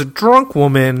 there was a drunk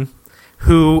woman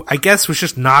who I guess was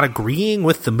just not agreeing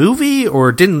with the movie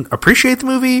or didn't appreciate the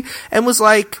movie and was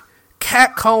like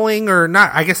catcalling, or not,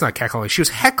 I guess not catcalling, she was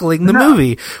heckling the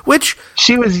movie, which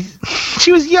she was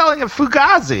yelling at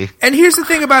Fugazi. And here's the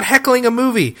thing about heckling a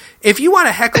movie. If you want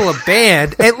to heckle a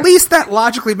band, at least that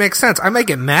logically makes sense. I might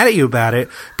get mad at you about it,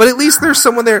 but at least there's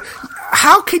someone there.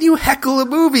 How can you heckle a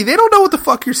movie? They don't know what the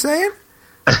fuck you're saying.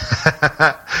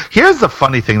 Here's the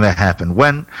funny thing that happened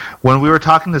when we were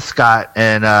talking to Scott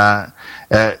and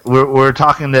we're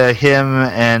talking to him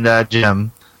and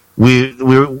Jim. We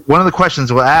were, one of the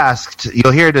questions we asked,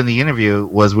 you'll hear it in the interview,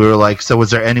 was we were like, so was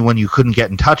there anyone you couldn't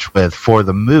get in touch with for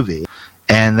the movie?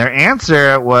 And their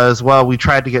answer was, well, we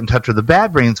tried to get in touch with the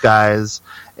Bad Brains guys,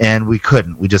 and we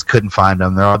couldn't. We just couldn't find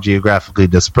them. They're all geographically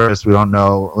dispersed. We don't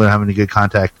know. We don't have any good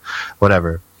contact,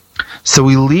 whatever. So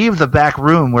we leave the back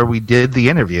room where we did the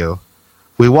interview.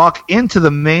 We walk into the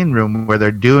main room where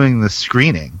they're doing the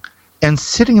screening, and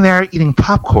sitting there eating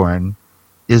popcorn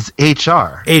is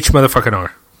HR. H motherfucking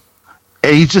R.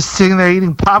 And he's just sitting there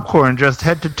eating popcorn, dressed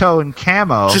head to toe in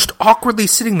camo. Just awkwardly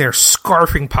sitting there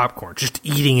scarfing popcorn, just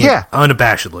eating it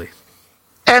unabashedly.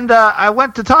 And I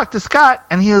went to talk to Scott,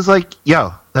 and he was like,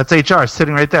 yo, that's HR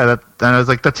sitting right there. And I was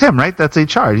like, that's him, right? That's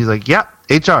HR. And he's like, yep,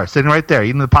 HR sitting right there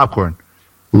eating the popcorn.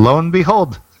 Lo and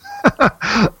behold,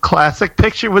 classic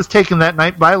picture was taken that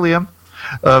night by Liam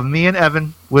of me and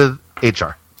Evan with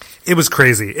HR. It was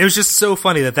crazy. It was just so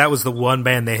funny that was the one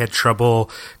band they had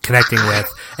trouble connecting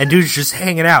with. And dude's just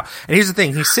hanging out. And here's the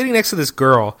thing. He's sitting next to this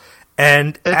girl.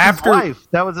 And it's after... his wife.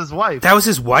 That was his wife. That was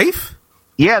his wife?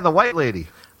 Yeah, the white lady.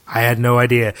 I had no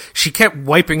idea. She kept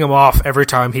wiping him off every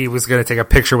time he was going to take a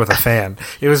picture with a fan.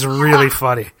 It was really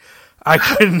funny. I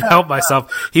couldn't help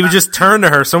myself. He would just turn to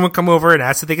her. Someone would come over and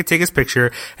ask if they could take his picture,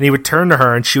 and he would turn to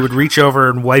her, and she would reach over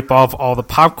and wipe off all the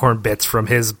popcorn bits from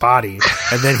his body,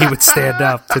 and then he would stand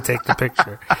up to take the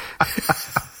picture.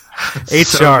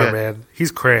 HR, man.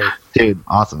 He's crazy. Dude,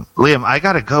 awesome. Liam, I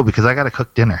got to go because I got to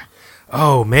cook dinner.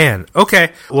 Oh, man.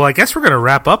 Okay. Well, I guess we're going to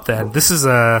wrap up then. This is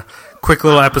a quick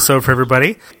little episode for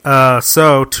everybody.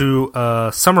 So, to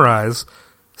summarize,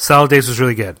 Salad Days was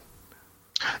really good.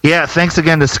 Yeah, thanks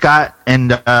again to Scott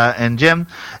and Jim,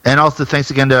 and also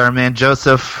thanks again to our man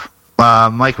Joseph,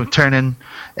 Mike McTurnan,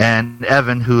 and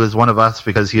Evan, who is one of us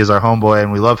because he is our homeboy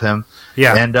and we love him.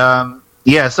 Yeah. And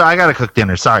so I gotta cook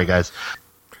dinner. Sorry, guys.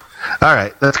 All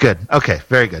right, that's good. Okay,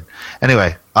 very good.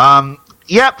 Anyway,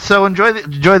 yep. So enjoy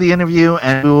the interview,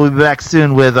 and we will be back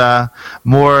soon with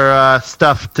more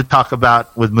stuff to talk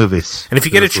about with movies. And if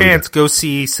you get a chance, go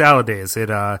see Salad Days.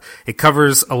 It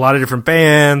covers a lot of different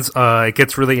bands. It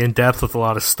gets really in depth with a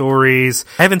lot of stories.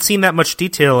 I haven't seen that much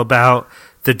detail about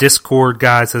the Discord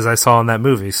guys as I saw in that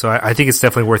movie, so I think it's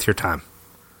definitely worth your time.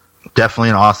 Definitely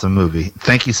an awesome movie.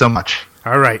 Thank you so much.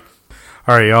 All right,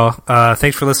 y'all.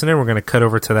 Thanks for listening. We're going to cut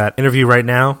over to that interview right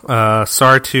now.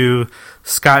 Sorry to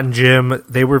Scott and Jim.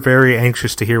 They were very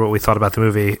anxious to hear what we thought about the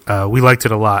movie. We liked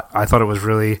it a lot. I thought it was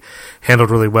really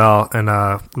handled really well, and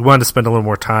we wanted to spend a little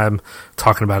more time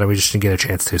talking about it. We just didn't get a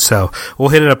chance to. So we'll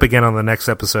hit it up again on the next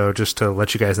episode just to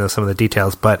let you guys know some of the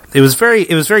details. But it was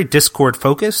very Discord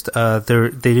focused. They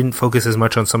didn't focus as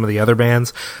much on some of the other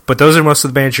bands, but those are most of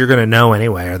the bands you're going to know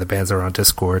anyway, are the bands that are on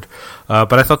Discord.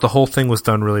 But I thought the whole thing was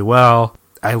done really well.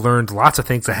 I learned lots of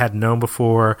things I hadn't known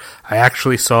before. I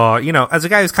actually saw, as a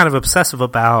guy who's kind of obsessive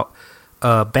about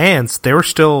bands, there were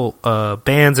still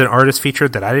bands and artists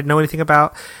featured that I didn't know anything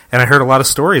about, and I heard a lot of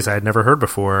stories I had never heard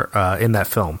before in that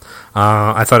film.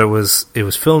 I thought it was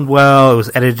filmed well, it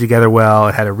was edited together well,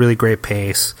 it had a really great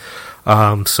pace,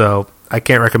 so I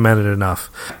can't recommend it enough.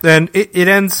 And it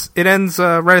ends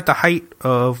right at the height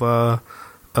of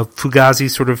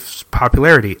Fugazi's sort of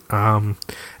popularity.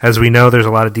 As we know, there's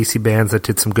a lot of DC bands that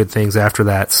did some good things after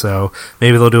that, so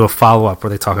maybe they'll do a follow-up where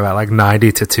they talk about like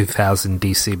 90 to 2000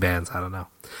 DC bands. I don't know.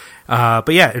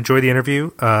 But yeah, enjoy the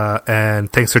interview, and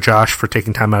thanks to Josh for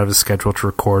taking time out of his schedule to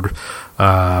record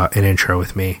an intro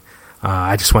with me.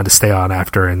 I just wanted to stay on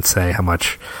after and say how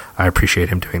much I appreciate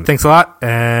him doing. Thanks a lot,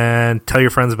 and tell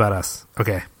your friends about us.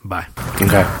 Okay, bye.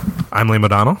 Okay. I'm Liam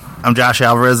O'Donnell. I'm Josh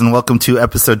Alvarez, and welcome to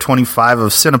episode 25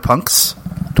 of Cinepunks.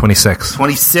 26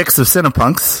 of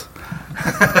Cinepunks.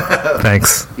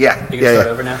 Thanks. Yeah. You can start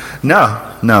over now?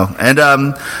 No.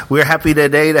 And we're happy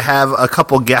today to have a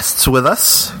couple guests with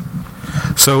us.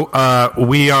 So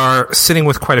we are sitting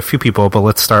with quite a few people, but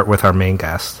let's start with our main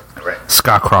guest, Right.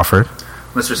 Scott Crawford.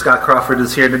 Mr. Scott Crawford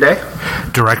is here today.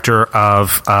 Director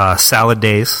of Salad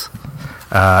Days,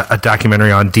 a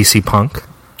documentary on DC Punk.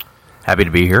 Happy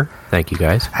to be here. Thank you,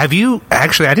 guys. Have you,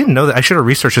 actually, I didn't know that. I should have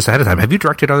researched this ahead of time. Have you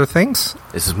directed other things?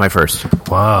 This is my first.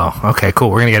 Wow. Okay, cool.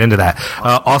 We're going to get into that.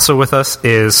 Also with us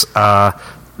is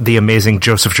the amazing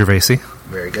Joseph Gervasi.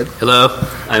 Very good. Hello.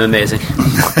 I'm amazing.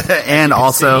 And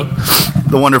also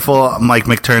the wonderful Mike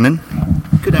McTurnan.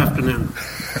 Good afternoon.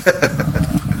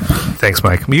 Thanks,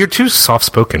 Mike. You're too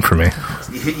soft-spoken for me.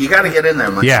 You got to get in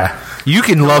there, Mike. Yeah. You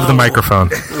can love the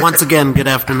microphone. Once again, good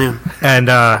afternoon. And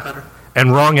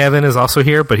And Wrong Evan is also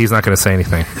here, but he's not going to say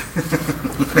anything.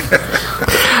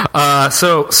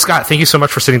 So, Scott, thank you so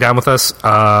much for sitting down with us.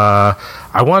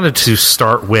 I wanted to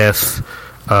start with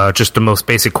just the most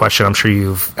basic question I'm sure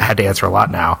you've had to answer a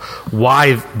lot now.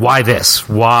 Why this?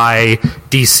 Why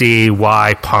DC?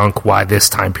 Why punk? Why this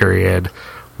time period?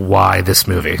 Why this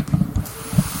movie?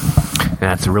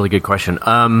 That's a really good question.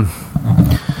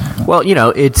 Well,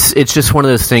 it's just one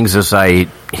of those things. As I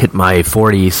hit my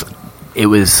 40s, it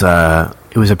was a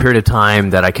period of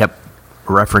time that I kept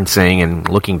referencing and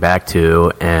looking back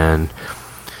to, and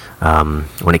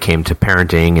when it came to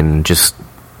parenting and just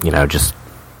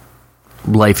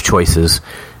life choices,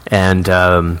 and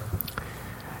it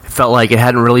felt like it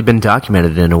hadn't really been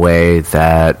documented in a way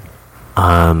that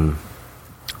I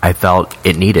felt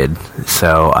it needed.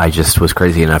 So I just was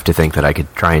crazy enough to think that I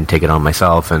could try and take it on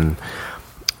myself. And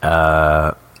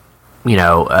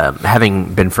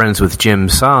having been friends with Jim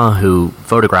Saw, who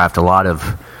photographed a lot of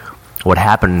what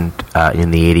happened in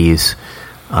the 80s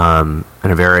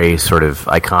in a very sort of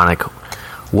iconic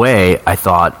way, I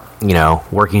thought,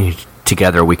 working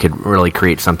together, we could really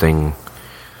create something,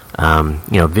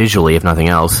 visually, if nothing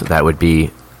else, that would be,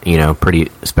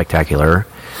 pretty spectacular.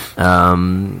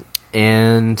 It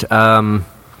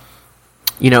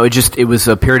was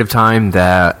a period of time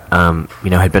that,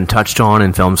 had been touched on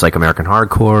in films like American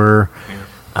Hardcore,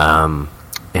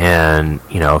 and,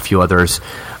 a few others.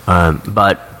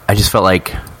 But I just felt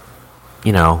like,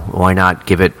 why not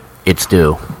give it its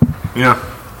due? Yeah.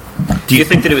 Do you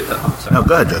think that it? Oh,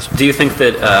 go ahead, Joseph. Do you think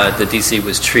that the DC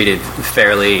was treated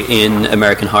fairly in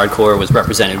American Hardcore, was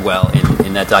represented well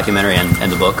in that documentary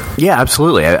and the book? Yeah,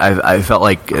 absolutely. I felt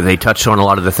like they touched on a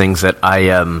lot of the things that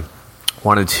I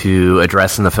wanted to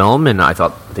address in the film, and I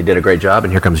thought they did a great job.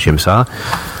 And here comes Jim Saw.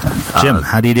 Jim,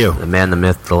 how do you do? The man, the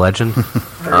myth, the legend.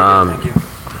 Thank you.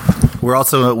 We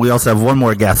also have one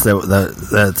more guest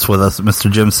that's with us,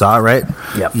 Mr. Jim Saw, right?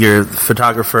 Yep. You're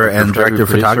photographer and director of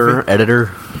photography, editor.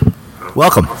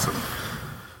 Welcome.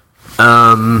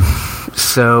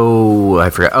 So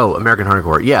I forgot. Oh, American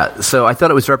Hardcore. Yeah. So I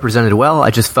thought it was represented well. I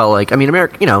just felt like,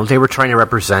 they were trying to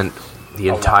represent the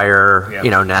entire,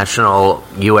 national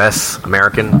U.S.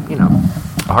 American,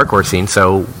 hardcore scene.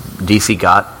 So DC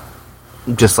got,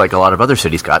 just like a lot of other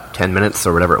cities got, 10 minutes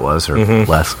or whatever it was, or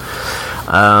less.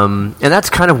 And that's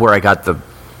kind of where I got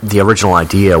the original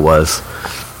idea was,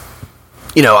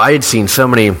 I had seen so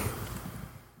many,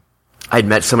 I'd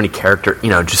met so many characters,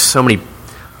 just so many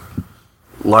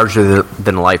larger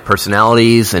than life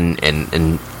personalities, and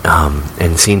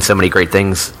seen so many great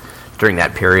things during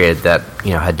that period that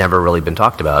had never really been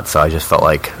talked about. So I just felt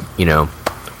like,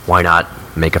 why not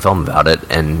make a film about it?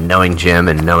 And knowing Jim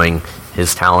and knowing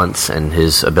his talents and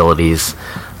his abilities,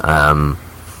 I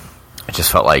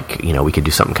just felt like we could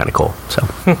do something kind of cool. So,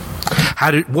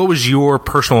 what was your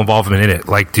personal involvement in it?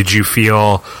 Like, did you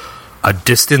feel a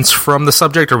distance from the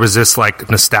subject, or was this like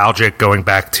nostalgic, going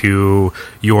back to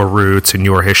your roots and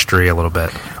your history a little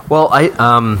bit? Well,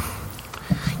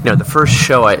 the first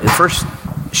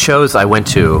shows I went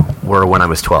to were when I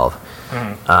was 12,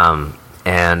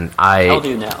 and I. How old are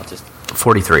you now? Just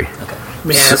 43. Okay.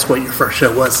 May I ask what your first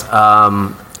show was?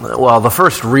 Well, the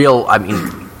first real,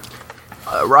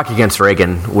 Rock Against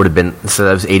Reagan would have been, so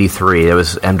that was 83. That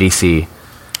was MDC.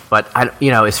 But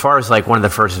as far as like one of the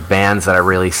first bands that I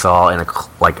really saw in a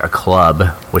club,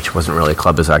 which wasn't really a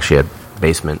club, it was actually a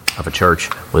basement of a church,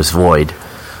 was Void.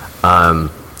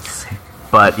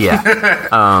 But yeah,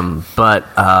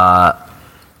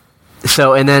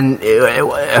 so, and then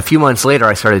a few months later,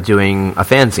 I started doing a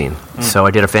fanzine. So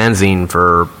I did a fanzine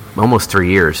for almost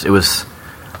 3 years. It was,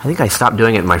 I think I stopped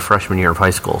doing it in my freshman year of high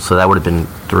school, so that would have been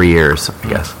 3 years, I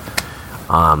guess.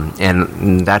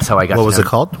 And that's how I got. What was it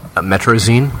called?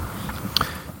 Metrozine.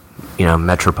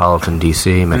 Metropolitan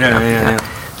DC. Yeah.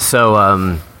 So,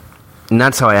 and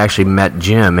that's how I actually met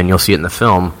Jim, and you'll see it in the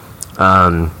film.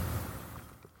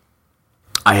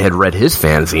 I had read his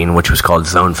fanzine, which was called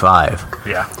Zone 5.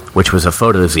 Yeah. Which was a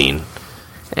photo zine.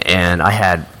 And I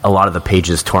had a lot of the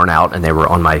pages torn out, and they were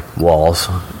on my walls,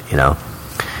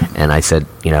 And I said,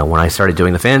 when I started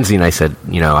doing the fanzine, I said,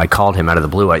 I called him out of the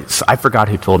blue. I forgot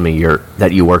who told me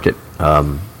that you worked at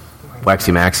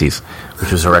Waxy Maxie's,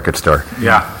 which was a record store.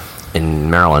 Yeah. In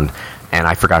Maryland. And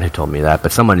I forgot who told me that,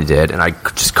 but somebody did, and I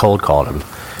just cold called him.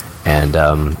 And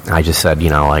I just said,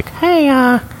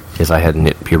 hey, because I hadn't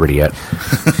hit puberty yet.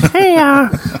 Hey,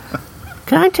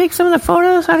 can I take some of the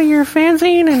photos out of your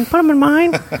fanzine and put them in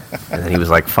mine? And then he was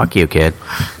like, fuck you, kid.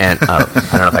 And I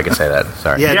don't know if I can say that.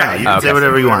 Sorry. Yeah, you can say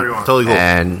whatever you want. Totally cool.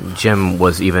 And Jim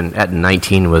was even, at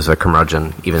 19, was a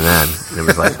curmudgeon even then. And it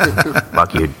was like,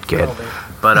 fuck you, kid.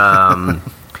 But,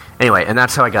 Anyway, and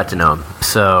that's how I got to know him.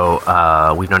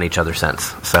 So we've known each other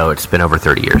since. So it's been over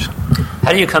 30 years.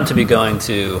 How do you come to be going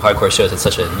to hardcore shows at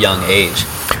such a young age?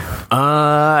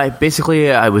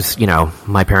 I was,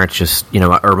 my parents just,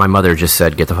 or my mother just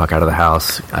said, get the fuck out of the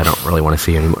house. I don't really want to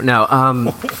see you anymore. No,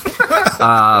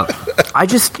 I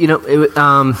just,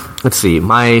 let's see,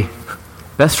 my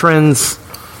best friend's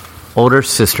older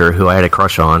sister, who I had a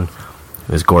crush on,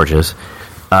 who was gorgeous,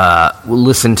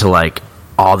 listened to, like,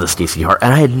 all this DC hard,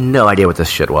 and I had no idea what this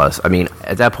shit was. I mean,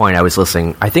 at that point, I was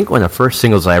listening, I think one of the first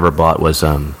singles I ever bought was,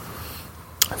 I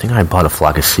think I bought a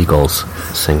Flock of Seagulls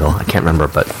single. I can't remember,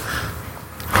 but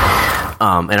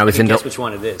and I was into guess which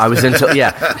one it is. I was into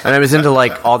and I was into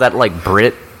like all that like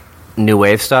Brit new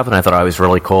wave stuff, and I thought I was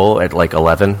really cool at like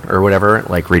 11 or whatever,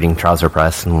 like reading Trouser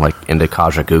Press and like into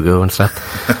Kaja Gugu and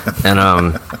stuff.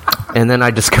 And then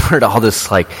I discovered all this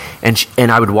like,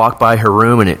 and I would walk by her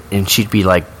room and she'd be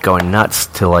like going nuts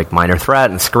to like Minor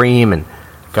Threat and Scream and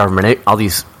Government, all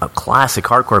these classic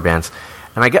hardcore bands.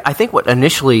 And I think what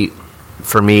initially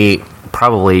for me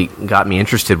probably got me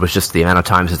interested was just the amount of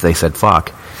times that they said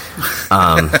fuck.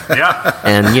 And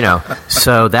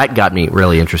so that got me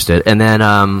really interested. And then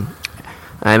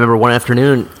I remember one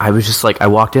afternoon I was just like, I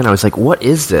walked in, I was like, what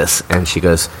is this? And she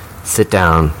goes, sit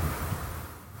down,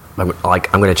 I'm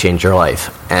going to change your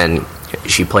life. And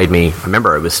she played me, I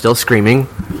remember it was still Screaming,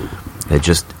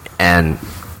 and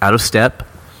Out of Step,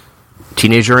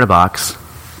 Teenager in a Box.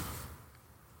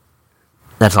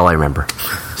 That's all I remember.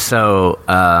 So,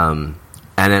 and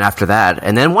then after that,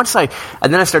 and then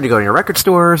I started going to record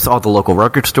stores, all the local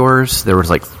record stores. There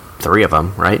was like 3 of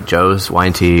them, right? Joe's,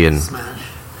 Y&T, and Smash.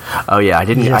 Oh yeah, I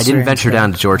didn't venture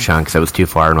down to Georgetown because that was too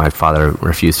far, and my father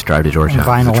refused to drive to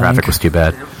Georgetown. The traffic was too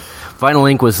bad. Vinyl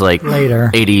Ink was like later,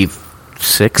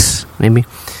 86 maybe.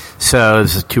 So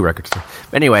this is 2 record stores.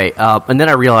 Anyway, and then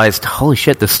I realized, holy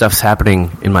shit, this stuff's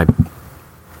happening in my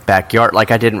backyard.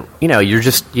 Like I didn't, you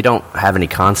don't have any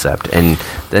concept, and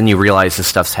then you realize this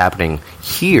stuff's happening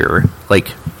here, like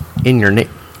in your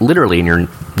literally in your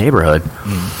neighborhood.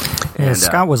 Yeah,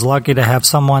 Scott was lucky to have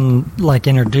someone like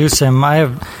introduce him. I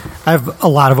have a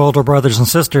lot of older brothers and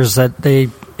sisters that they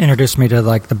introduced me to,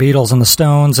 like the Beatles and the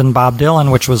Stones and Bob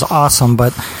Dylan, which was awesome.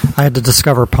 But I had to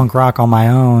discover punk rock on my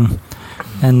own,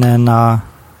 and then it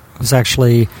was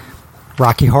actually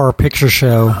Rocky Horror Picture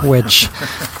Show, which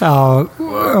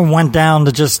went down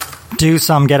to just do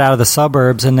some, get out of the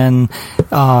suburbs, and then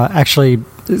actually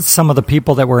some of the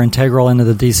people that were integral into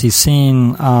the DC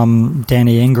scene,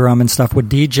 Danny Ingram and stuff, would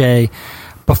DJ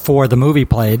before the movie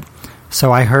played.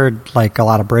 So I heard like a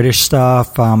lot of British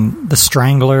stuff, the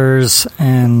Stranglers,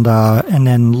 and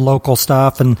then local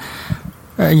stuff, and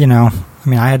I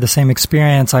had the same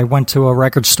experience. I went to a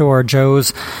record store,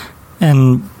 Joe's,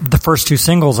 and the first 2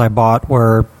 singles I bought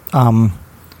were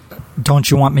Don't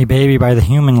You Want Me Baby by the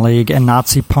Human League and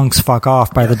Nazi Punks Fuck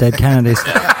Off by the Dead Kennedys.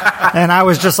 And I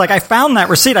was just like, I found that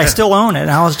receipt. I still own it.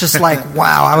 And I was just like,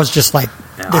 wow. I was just like,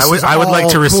 I would like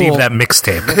to receive that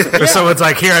mixtape. Or someone's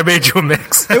like, here, I made you a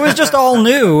mix. It was just all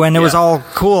new, and it was all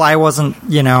cool. I wasn't,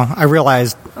 I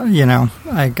realized,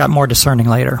 I got more discerning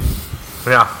later.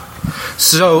 Yeah.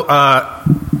 So,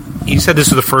 you said this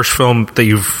is the first film that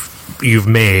you've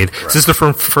made. Right. Is this the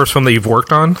first film that you've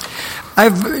worked on?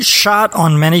 I've shot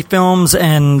on many films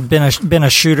and been a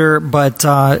shooter, but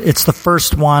it's the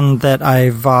first one that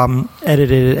I've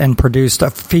edited and produced a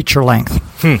feature length.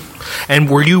 And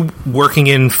were you working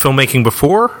in filmmaking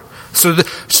before? So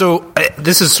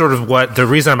this is sort of what the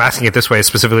reason I'm asking it this way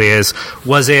specifically is: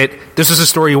 was it this was a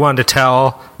story you wanted to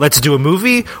tell? Let's do a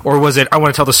movie, or was it I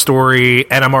want to tell the story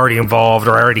and I'm already involved,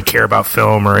 or I already care about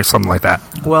film, or something like that?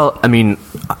 Well, I mean,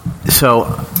 so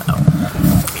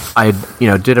I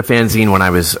did a fanzine when I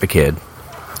was a kid,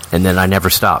 and then I never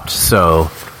stopped.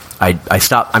 So I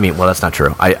stopped. I mean, well, that's not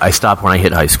true. I stopped when I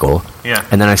hit high school. Yeah,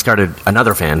 and then I started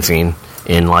another fanzine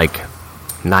in like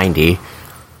 90.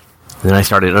 And then I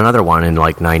started another one in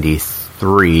like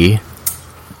 93,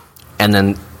 and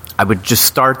then I would just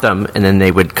start them, and then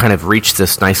they would kind of reach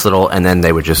this nice little, and then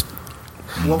they would just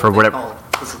what for were whatever. they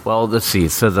called? Well, let's see.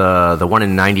 So the one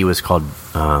in 90 was called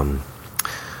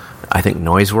I think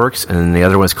Noiseworks, and then the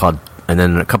other was called, and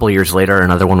then a couple of years later,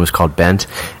 another one was called Bent,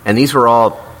 and these were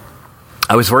all.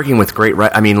 I was working with great.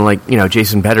 I mean, like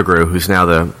Jason Pettigrew, who's now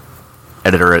the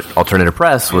editor at Alternative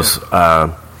Press, was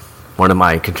one of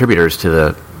my contributors to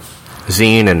the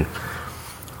zine, and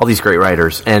all these great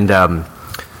writers, and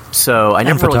so I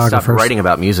never really stopped writing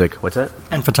about music. What's that?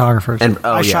 And photographers. And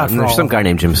there's some guy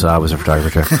named Jim Saw was a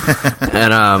photographer,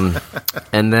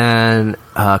 and then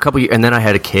a couple years, and then I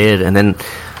had a kid, and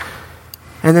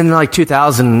then like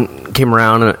 2000 came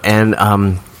around,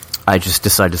 and I just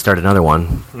decided to start another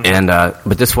one. And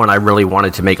but this one I really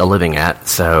wanted to make a living at,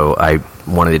 so I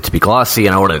wanted it to be glossy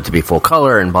and I wanted it to be full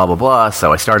color and blah blah blah.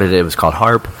 So I started it. It was called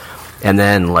Harp, and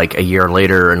then like a year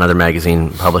later, another magazine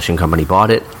publishing company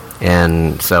bought it,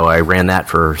 and so I ran that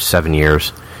for 7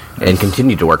 years and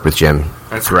continued to work with Jim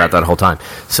throughout that whole time.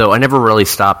 So I never really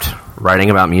stopped writing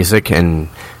about music, and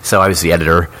so I was the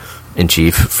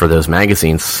editor-in-chief for those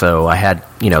magazines. So I had,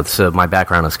 so my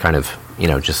background is kind of,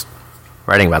 just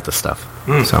writing about this stuff.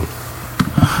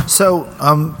 So,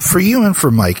 for you and for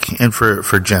Mike and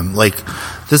for Jim, like,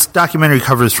 this documentary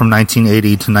covers from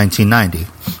 1980 to 1990.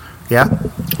 Yeah?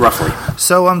 Roughly.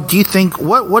 So, do you think,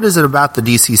 what is it about the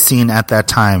DC scene at that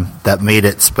time that made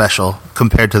it special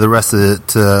compared to the rest of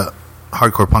the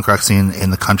hardcore punk rock scene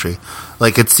in the country?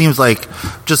 Like, it seems like,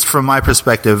 just from my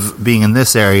perspective, being in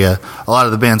this area, a lot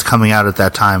of the bands coming out at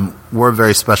that time were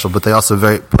very special, but they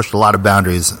also pushed a lot of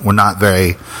boundaries, were not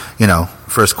very,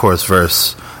 first chorus,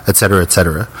 verse, et cetera, et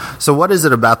cetera. So what is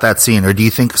it about that scene, or do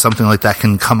you think something like that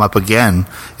can come up again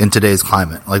in today's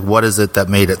climate? Like, what is it that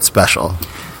made it special?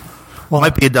 Well, it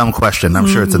might be a dumb question. I'm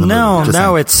sure it's in the movie.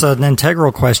 No, it's an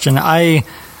integral question. I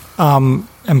am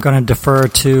going to defer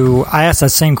to... I asked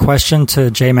that same question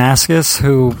to Jay Mascis,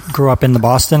 who grew up in the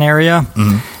Boston area.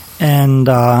 Mm-hmm. And...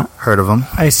 heard of him.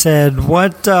 I said,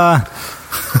 what...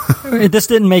 this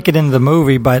didn't make it into the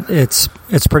movie, but it's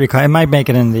pretty cool. It might make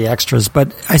it into the extras.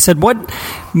 But I said, what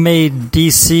made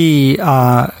DC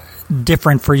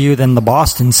different for you than the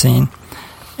Boston scene?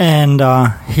 And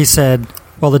he said,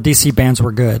 well, the DC bands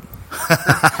were good.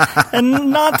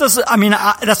 And not just,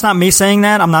 that's not me saying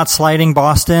that. I'm not slighting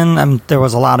Boston. There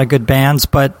was a lot of good bands,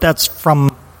 but that's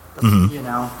from,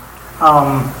 I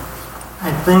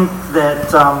think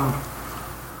that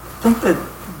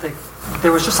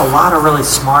there was just a lot of really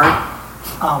smart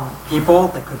people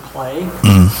that could play.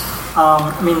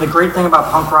 The great thing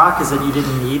about punk rock is that you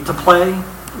didn't need to play.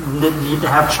 You didn't need to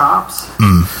have chops.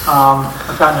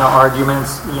 I've gotten into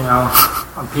arguments,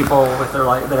 on people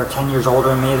that are 10 years older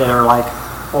than me that are like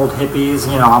old hippies.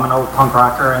 I'm an old punk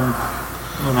rocker, and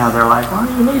they're like, well,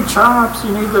 you need chops.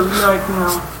 You need to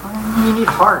you need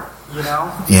heart. Yeah.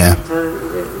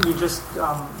 You just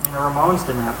Ramones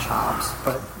didn't have chops,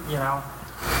 but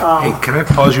hey, can I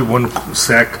pause you one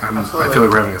sec? I feel like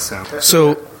we're having a sound.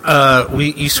 So,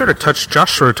 Josh sort of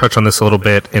touched on this a little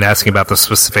bit in asking about the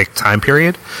specific time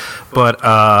period, but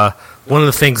one of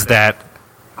the things that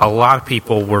a lot of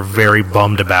people were very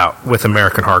bummed about with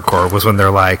American hardcore was when they're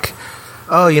like,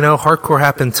 oh, hardcore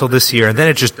happened until this year, and then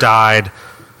it just died,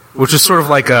 which is sort of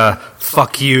like a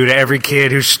fuck you to every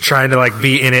kid who's trying to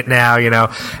be in it now,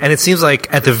 and it seems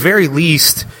like at the very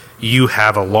least you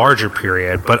have a larger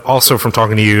period, but also from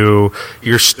talking to you,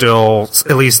 you're still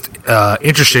at least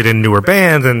interested in newer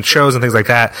bands and shows and things like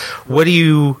that.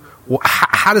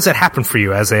 How does that happen for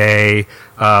you as a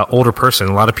older person?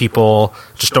 A lot of people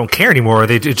just don't care anymore.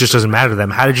 It just doesn't matter to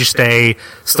them. How did you stay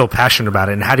still passionate about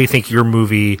it? And how do you think your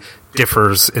movie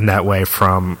differs in that way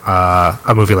from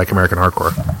a movie like American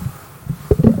Hardcore?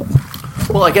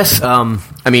 Well, I guess,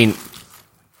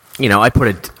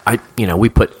 we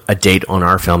put a date on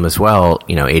our film as well,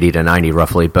 80 to 90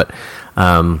 roughly, but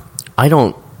to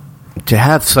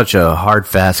have such a hard,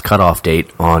 fast cutoff date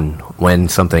on when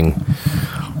something,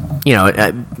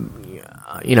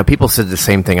 people said the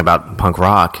same thing about punk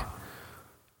rock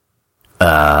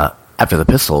after the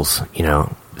Pistols,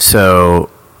 so,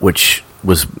 which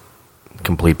was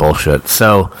complete bullshit.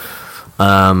 So,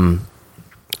 I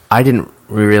didn't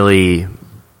really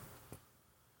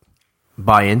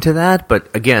buy into that,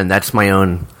 but again, that's my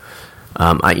own.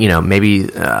 Maybe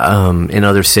in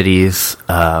other cities.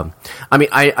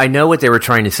 I know what they were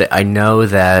trying to say. I know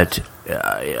that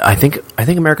I think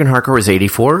American Hardcore was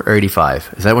 84 or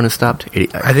 85. Is that when it stopped?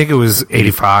 I think it was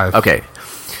 85. Okay,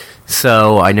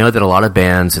 so I know that a lot of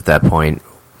bands at that point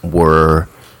were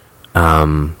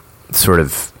sort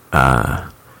of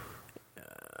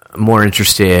more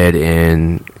interested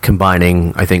in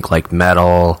combining, I think, like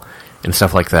metal and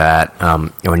stuff like that.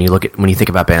 When you think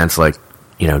about bands like,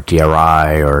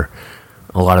 DRI or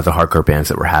a lot of the hardcore bands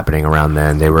that were happening around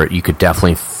then, you could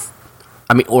definitely,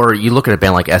 or you look at a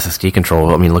band like SSD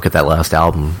Control. Look at that last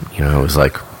album. It was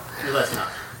like, Let's not.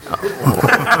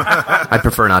 I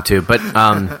prefer not to, but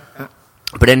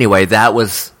anyway, that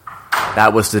was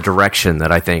the direction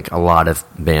that I think a lot of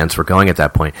bands were going at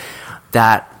that point.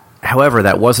 However,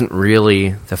 that wasn't really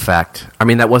the fact.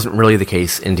 That wasn't really the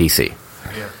case in DC.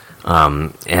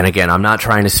 And again, I'm not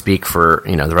trying to speak for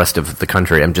the rest of the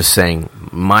country. I'm just saying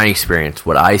my experience.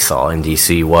 What I saw in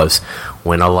DC was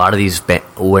when a lot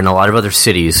of other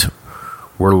cities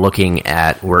were looking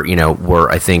at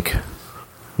were I think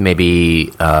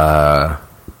maybe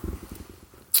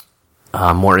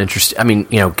more interested. I mean,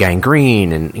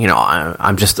 Gangrene, and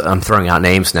I'm throwing out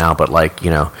names now, but like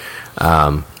a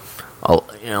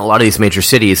lot of these major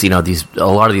cities, a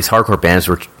lot of these hardcore bands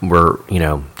were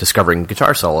discovering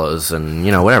guitar solos and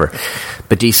whatever.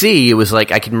 But DC, it was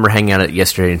like I can remember hanging out at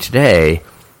Yesterday and Today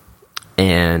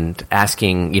and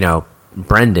asking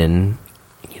Brendan,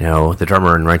 the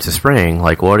drummer in Rites of Spring,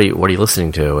 like what are you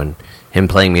listening to, and him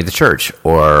playing me the Church,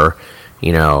 or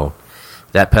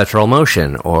That Petrol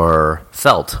Motion, or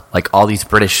Felt, like all these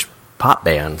British pop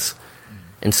bands.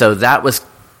 And so that was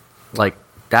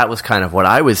kind of what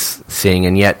I was seeing,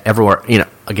 and yet everywhere,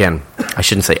 again, I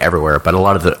shouldn't say everywhere, but a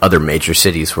lot of the other major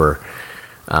cities were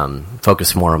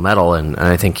focused more on metal, and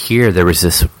I think here there was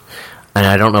this, and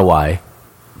I don't know why,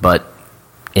 but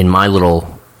in my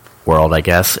little world, I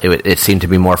guess, it seemed to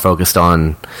be more focused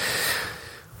on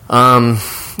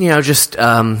just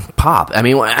pop. I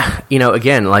mean,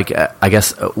 again, like I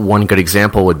guess one good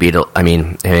example would be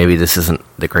maybe this isn't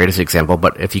the greatest example,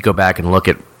 but if you go back and look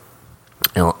at,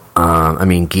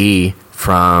 Guy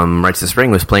from Rites of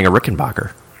Spring was playing a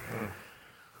Rickenbacker.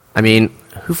 I mean,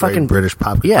 who fucking British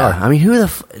pop guitar? Yeah, I mean, who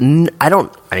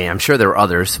I'm sure there were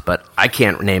others, but I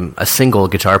can't name a single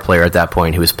guitar player at that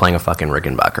point who was playing a fucking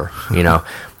Rickenbacker.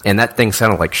 And that thing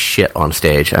sounded like shit on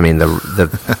stage. I mean,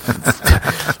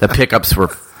 the pickups were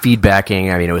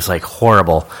feedbacking. I mean, it was like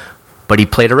horrible. But he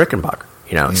played a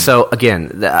Rickenbacker, So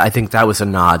again, I think that was a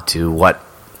nod to what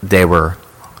they were,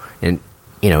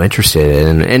 interested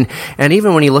in. And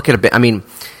even when you look at a bit, I mean,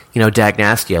 Dag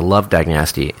Nasty, I love Dag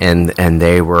Nasty, and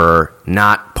they were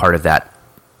not part of that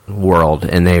world,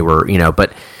 and they were,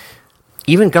 but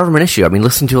even Government Issue. I mean,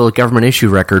 listen to a Government Issue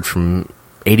record from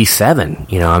 '87.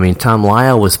 Tom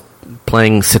Lyle was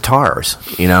playing sitars.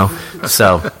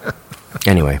 So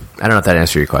anyway, I don't know if that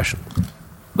answered your question.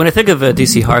 When I think of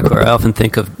DC hardcore, I often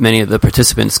think of many of the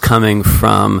participants coming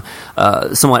from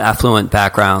somewhat affluent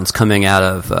backgrounds, coming out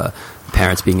of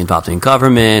parents being involved in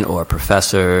government, or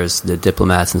professors, the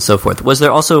diplomats, and so forth. Was there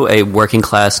also a working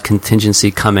class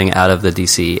contingency coming out of the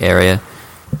DC area?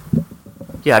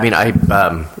 Yeah, I mean,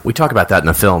 we talk about that in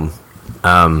the film.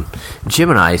 Jim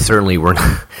and I certainly were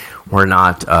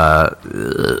not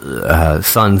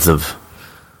sons of.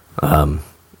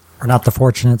 We're not the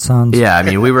fortunate sons. Yeah, I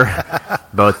mean, we were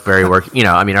both very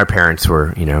our parents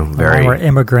were, very. We're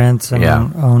immigrants and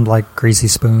owned like Greasy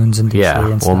Spoons in DC. Yeah,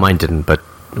 and well, mine didn't, but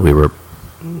we were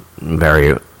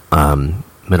very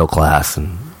middle class,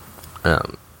 and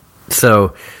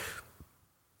so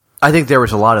I think there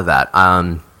was a lot of that.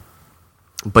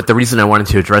 But the reason I wanted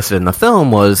to address it in the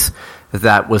film was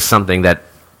that was something that,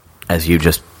 as you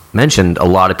just mentioned, a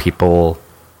lot of people,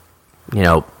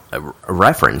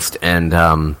 referenced,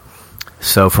 and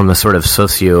so from a sort of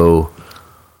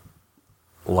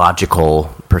socio-logical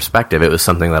perspective, it was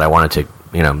something that I wanted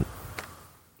to,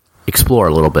 explore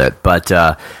a little bit, but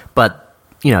that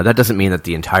doesn't mean that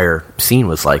the entire scene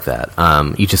was like that.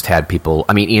 You just had people.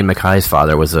 I mean, Ian MacKay's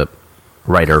father was a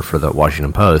writer for the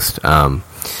Washington Post.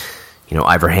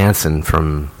 Ivor Hansen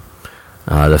from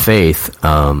the Faith.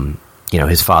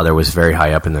 His father was very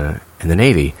high up in the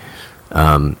Navy.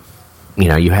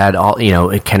 You had all.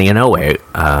 Kenny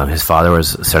Inoue. His father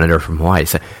was a senator from Hawaii.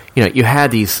 So you had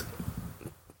these.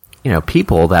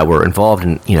 People that were involved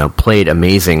and played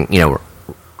amazing. Were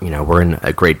in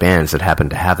great bands that happened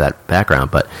to have that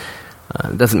background, but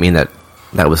it doesn't mean that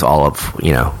was all of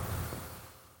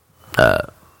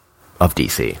of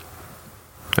DC.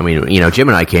 I mean, Jim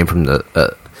and I came from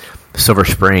the Silver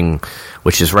Spring,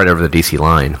 which is right over the DC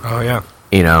line. Oh yeah,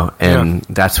 and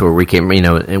that's where we came.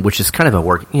 Which is kind of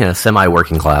a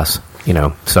semi-working class,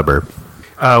 suburb.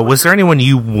 Was there anyone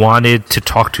you wanted to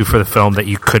talk to for the film that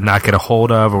you could not get a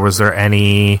hold of, or was there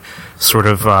any sort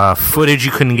of footage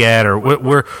you couldn't get, or what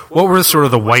were sort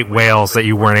of the white whales that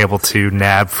you weren't able to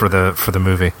nab for the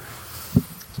movie?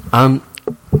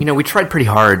 We tried pretty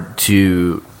hard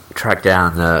to track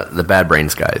down the Bad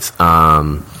Brains guys.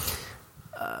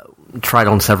 Tried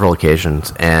on several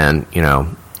occasions, and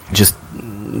just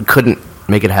couldn't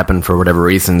make it happen for whatever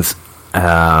reasons.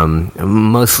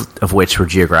 Most of which were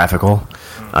geographical.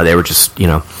 They were just,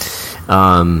 there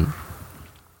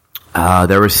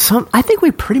was some. I think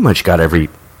we pretty much got every.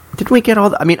 Did we get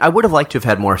all? I mean, I would have liked to have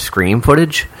had more Scream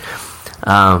footage.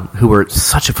 Who were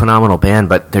such a phenomenal band,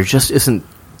 but there just isn't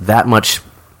that much.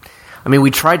 I mean,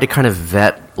 we tried to kind of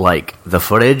vet like the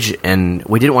footage, and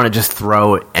we didn't want to just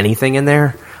throw anything in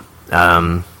there.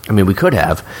 I mean, we could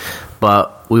have,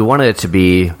 but we wanted it to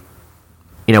be.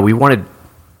 We wanted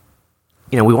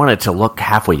it to look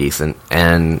halfway decent,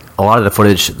 and a lot of the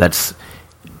footage that's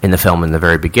in the film in the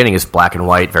very beginning is black and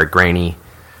white, very grainy.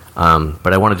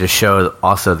 But I wanted to show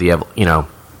also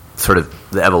sort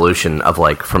of the evolution of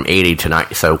like from 80 to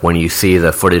 90. So when you see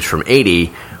the footage from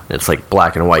 80, it's like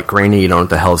black and white, grainy. You don't know what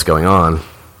the hell's going on.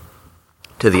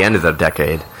 To the end of the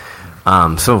decade,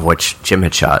 some of which Jim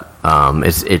had shot,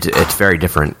 it's very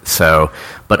different. So,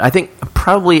 but I think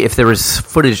probably if there was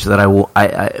footage that I don't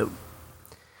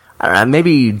know,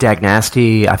 maybe Dag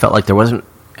Nasty. I felt like there wasn't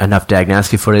enough Dag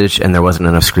Nasty footage and there wasn't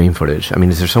enough Scream footage. I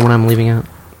mean, is there someone I'm leaving out?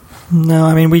 No,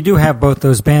 I mean we do have both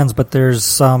those bands, but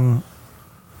there's little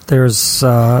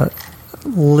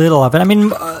of it. I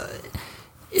mean,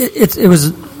 it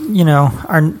was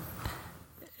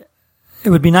it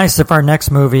would be nice if our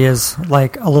next movie is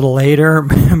like a little later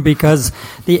because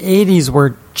the 80s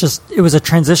were it was a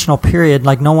transitional period.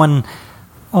 Like no one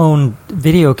owned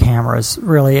video cameras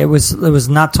really. It was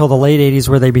not till the late 80s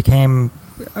where they became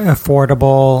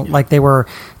affordable. Like they were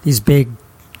these big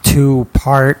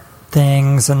 2-part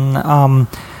things, and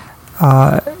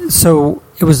so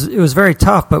it was very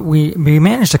tough. But we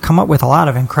managed to come up with a lot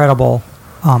of incredible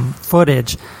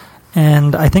footage,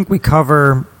 and I think we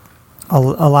cover a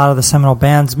lot of the seminal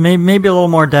bands, maybe a little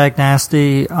more Dag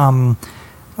Nasty, of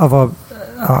a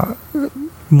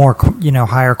more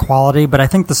higher quality. But I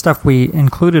think the stuff we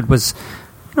included was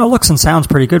looks and sounds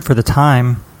pretty good for the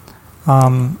time.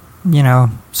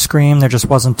 Scream, there just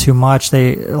wasn't too much.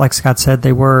 They, like Scott said,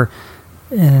 they were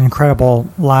an incredible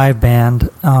live band.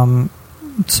 But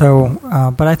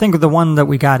I think the one that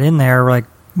we got in there, like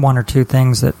one or two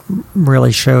things that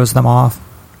really shows them off.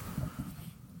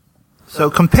 So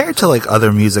compared to like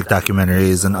other music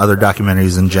documentaries and other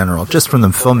documentaries in general, just from the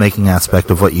filmmaking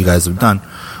aspect of what you guys have done,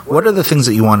 what are the things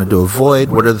that you wanted to avoid?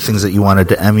 What are the things that you wanted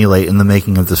to emulate in the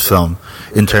making of this film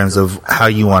in terms of how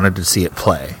you wanted to see it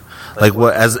play? Like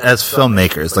what, as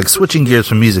filmmakers, like switching gears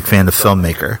from music fan to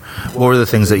filmmaker, what were the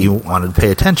things that you wanted to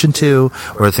pay attention to?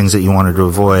 What were the things that you wanted to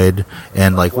avoid?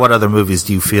 And like what other movies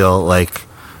do you feel like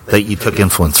that you took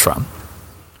influence from?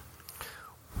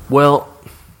 Well,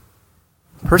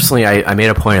 personally, I made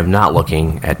a point of not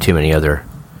looking at too many other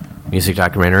music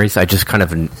documentaries. I just kind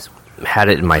of had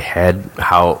it in my head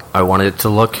how I wanted it to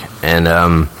look. And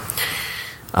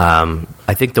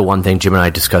I think the one thing Jim and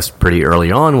I discussed pretty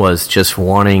early on was just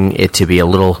wanting it to be a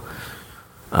little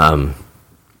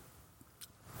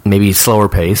maybe slower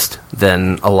paced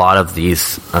than a lot of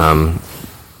these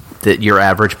your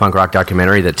average punk rock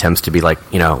documentary that tends to be like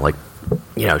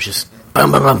just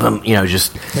bum, bum, bum, bum,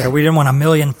 just... Yeah, we didn't want a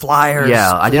million flyers.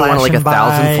 Yeah, I didn't want like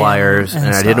 1,000 flyers,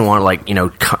 and I didn't want like,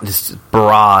 this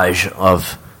barrage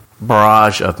of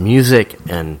music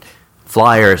and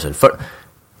flyers and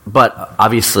But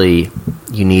obviously,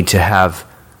 you need to have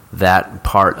that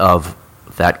part of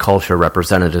that culture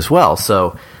represented as well.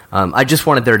 So I just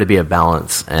wanted there to be a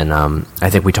balance, and I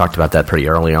think we talked about that pretty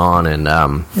early on.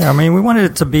 And we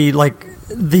wanted it to be like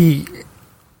the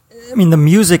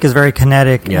music is very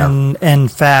kinetic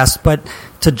and fast, but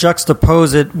to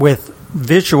juxtapose it with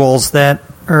visuals that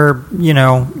are,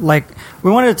 like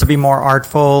we wanted it to be more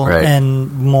artful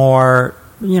and more,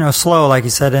 slow, like you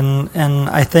said, and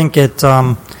I think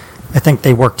I think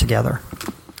they work together.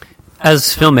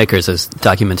 As filmmakers, as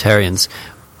documentarians,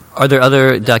 are there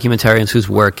other documentarians whose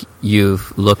work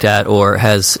you've looked at or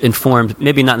has informed,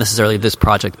 maybe not necessarily this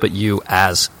project, but you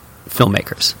as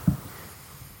filmmakers?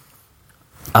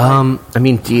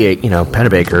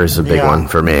 Pennebaker is a big one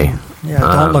for me. Yeah,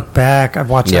 Don't Look Back. I've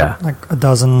watched it like a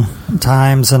dozen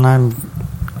times, and I'm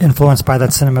influenced by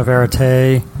that cinema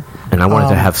verite. And I wanted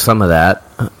to have some of that,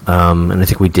 and I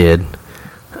think we did.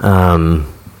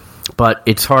 But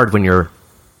it's hard when you're,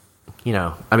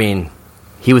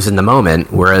 he was in the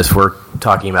moment, whereas we're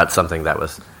talking about something that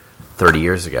was 30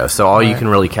 years ago. So all you can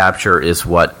really capture is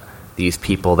what these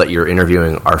people that you're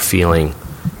interviewing are feeling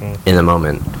in the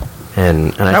moment.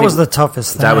 And I think was the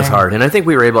toughest thing. That was hard. And I think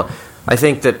we were able... I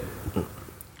think that...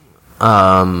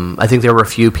 I think there were a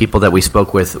few people that we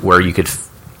spoke with where you could...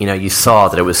 you saw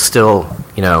that it was still,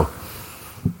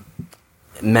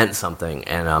 meant something.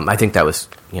 And I think that was,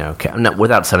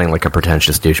 without sounding like a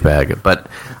pretentious douchebag, but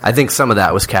I think some of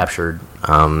that was captured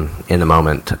in the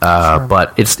moment. Sure.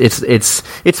 But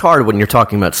it's hard when you're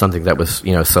talking about something that was,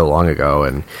 so long ago,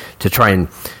 and to try and...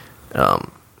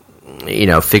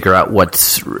 figure out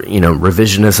what's,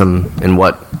 revisionism and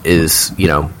what is,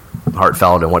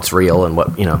 heartfelt and what's real and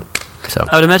what, so.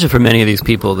 I would imagine for many of these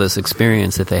people, this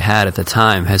experience that they had at the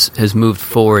time has moved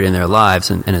forward in their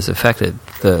lives and has affected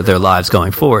their lives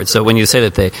going forward. So when you say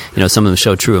that they, some of them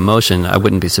show true emotion, I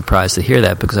wouldn't be surprised to hear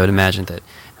that, because I would imagine that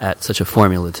at such a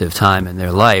formulative time in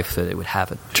their life that it would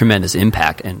have a tremendous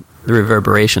impact and the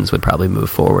reverberations would probably move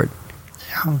forward.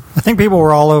 I think people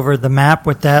were all over the map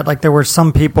with that. Like there were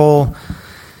some people,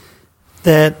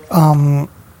 that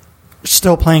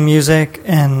still playing music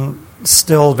and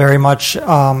still very much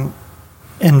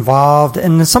involved,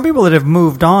 and some people that have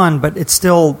moved on, but it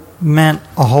still meant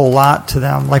a whole lot to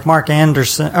them, like Mark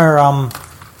Anderson or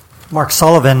Mark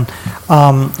Sullivan,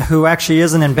 who actually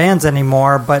isn't in bands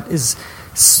anymore, but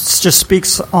just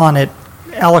speaks on it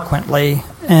eloquently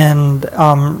and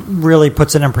really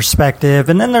puts it in perspective.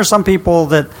 And then there's some people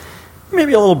that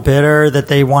maybe a little bitter that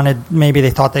maybe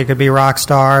they thought they could be rock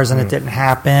stars and it didn't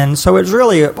happen. So it's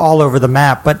really all over the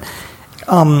map. But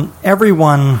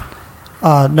everyone,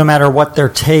 no matter what their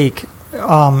take,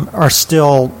 are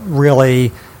still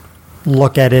really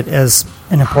look at it as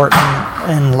an important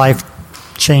and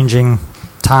life-changing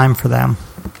time for them.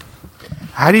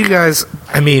 How do you guys?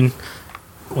 I mean,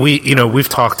 we've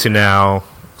talked to now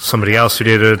somebody else who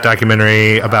did a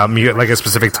documentary about like a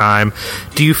specific time.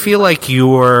 Do you feel like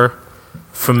your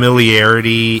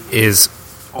familiarity is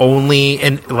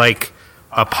only like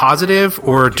a positive,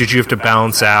 or did you have to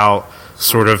balance out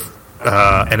sort of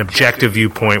an objective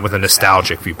viewpoint with a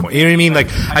nostalgic viewpoint? You know what I mean? Like,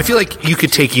 I feel like you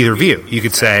could take either view. You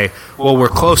could say, well, we're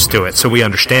close to it, so we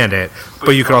understand it.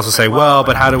 But you could also say, well,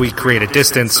 but how do we create a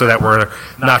distance so that we're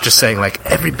not just saying, like,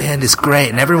 every band is great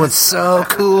and everyone's so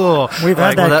cool. We've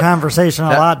had that conversation a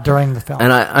lot during the film.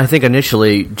 And I think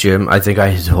initially, Jim, I think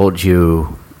I told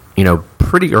you,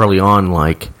 pretty early on,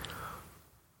 like,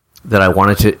 that I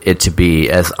wanted it to be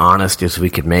as honest as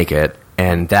we could make it.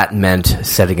 And that meant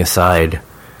setting aside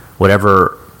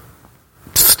whatever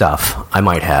stuff I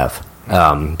might have,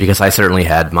 because I certainly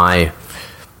had my,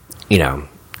 the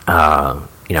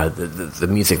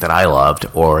music that I loved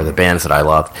or the bands that I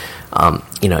loved.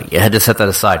 You had to set that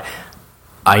aside.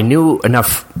 I knew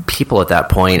enough people at that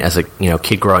point as a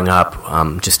kid growing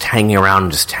up, just hanging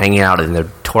around, just hanging out in their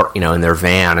in their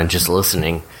van and just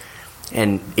listening,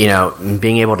 and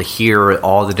being able to hear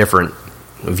all the different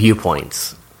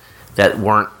viewpoints that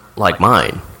weren't like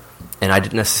mine. And I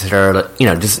didn't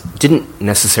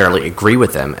necessarily agree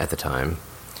with them at the time,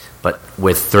 but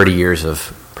with 30 years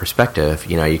of perspective,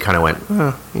 you kind of went,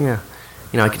 oh, yeah,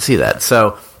 I can see that.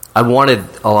 So I wanted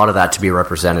a lot of that to be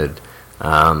represented.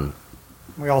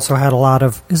 We also had a lot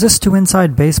of, is this too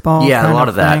inside baseball? Yeah, a lot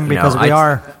of that. Because we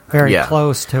are very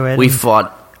close to it. We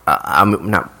fought,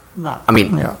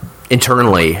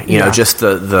 internally, just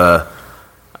the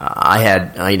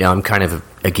I'm kind of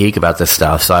a geek about this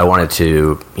stuff, so I wanted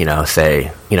to,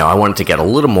 say, I wanted to get a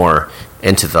little more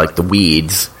into the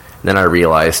weeds. And then I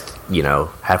realized,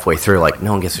 halfway through,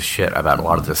 no one gives a shit about a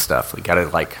lot of this stuff. We got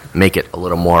to make it a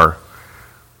little more,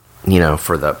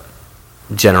 for the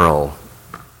general,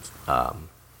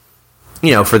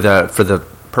 for the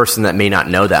person that may not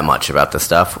know that much about the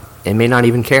stuff and may not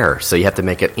even care. So you have to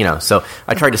make it, So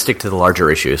I tried to stick to the larger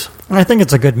issues. And I think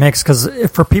it's a good mix because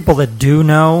for people that do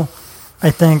know, I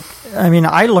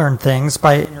learned things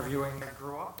by interviewing that I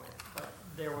grew up with. But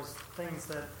there was things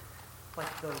that, like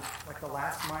the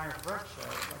last Minor Threat show,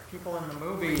 people in the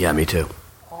movie. Yeah, me too.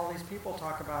 All these people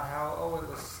talk about how it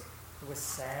was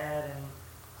sad, and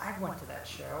I went to that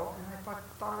show and I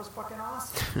thought it was fucking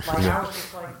awesome. I was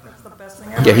just like, that's the best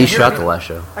thing ever. Yeah, he shot the last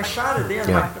show. I shot it there.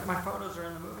 Yeah. My photos are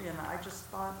in the movie, and I just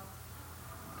thought,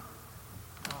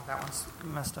 oh, that one's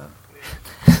messed up.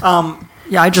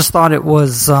 I just thought it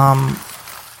was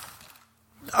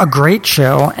a great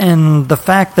show, and the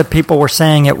fact that people were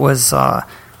saying it was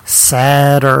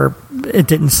sad or it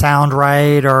didn't sound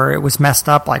right or it was messed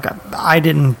up, I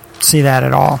didn't see that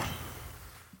at all.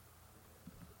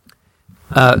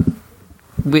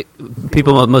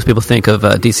 Most people think of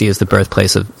DC as the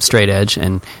birthplace of straight edge,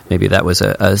 and maybe that was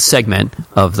a segment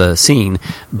of the scene.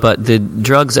 But did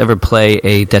drugs ever play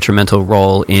a detrimental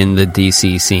role in the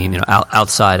DC scene?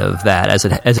 Outside of that,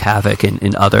 as havoc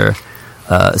in other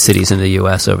cities in the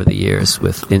U.S. over the years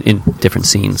in different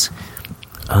scenes.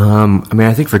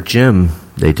 I think for Jim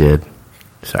they did.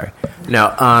 Sorry,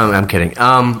 no, I'm kidding.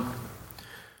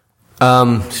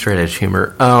 Straight edge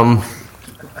humor.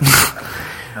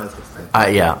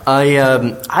 As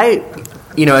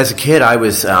a kid, I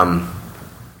was, I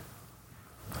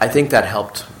think that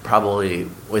helped probably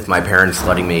with my parents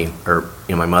letting me, or,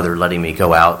 my mother letting me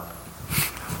go out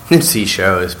and see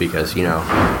shows because, be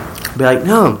like,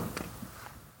 no,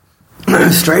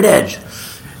 straight edge,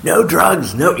 no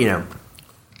drugs, no,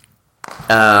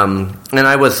 and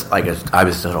I was I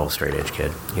was a total straight edge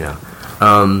kid,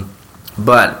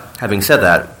 but having said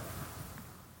that,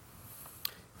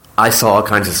 I saw all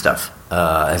kinds of stuff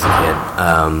as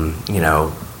a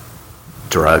kid,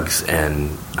 drugs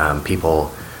and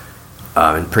people in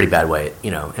a pretty bad way,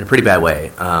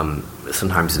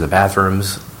 sometimes in the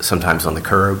bathrooms, sometimes on the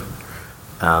curb.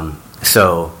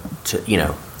 So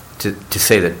to to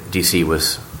say that DC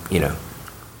was,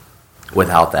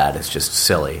 without that is just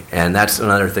silly. And that's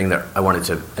another thing that I wanted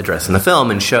to address in the film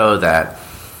and show that,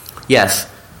 yes,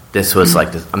 this was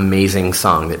like this amazing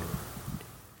song that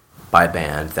by a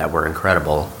band that were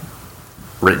incredible,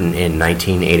 written in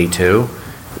 1982,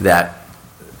 that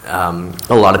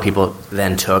a lot of people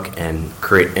then took and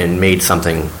made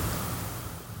something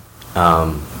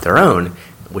their own,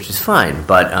 which is fine.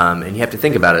 But and you have to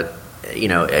think about it.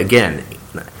 Again,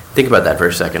 think about that for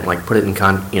a second. Like, put it in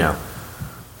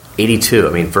 82.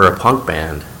 I mean, for a punk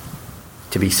band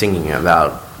to be singing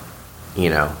about,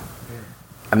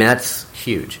 that's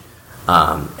huge.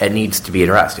 It needs to be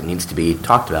addressed. It needs to be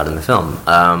talked about in the film.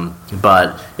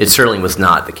 But it certainly was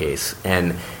not the case.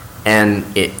 And in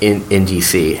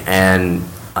DC. And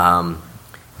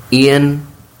Ian,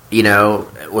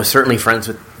 was certainly friends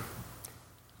with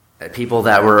people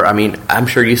that were, I'm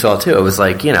sure you saw it too. It was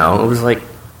like,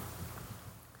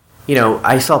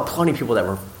 I saw plenty of people that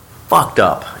were fucked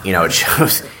up, it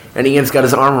shows. And Ian's got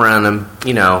his arm around them,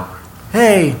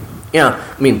 hey,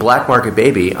 Black Market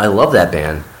Baby, I love that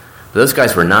band. But those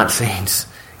guys were not saints,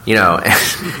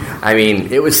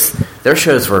 it was, their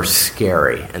shows were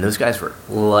scary, and those guys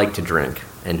liked to drink,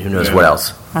 and who knows what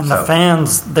else. And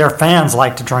their fans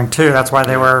liked to drink too. That's why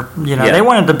they were, they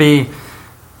wanted to be,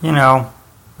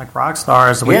 like rock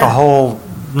stars with the whole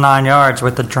 9 yards,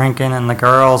 with the drinking and the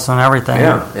girls and everything.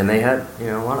 Yeah, and they had,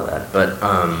 a lot of that.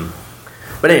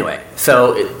 But anyway,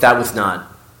 so that was not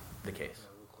the case.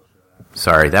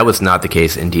 Sorry, that was not the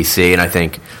case in DC, and I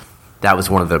think that was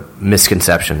one of the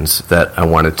misconceptions that I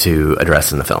wanted to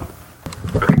address in the film.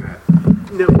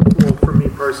 Well, for me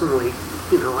personally,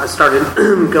 I started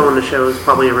going to shows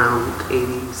probably around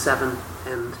 87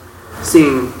 and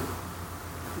seeing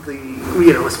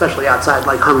especially outside,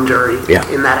 like Hung Jury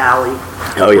in that alley,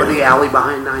 or the alley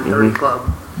behind 930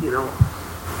 Club.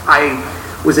 I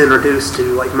was introduced to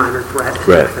like Minor Threat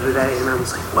back in the day, and I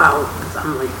was like, wow,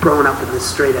 I'm like growing up in this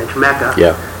straight edge mecca.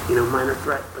 Minor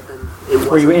Threat. But then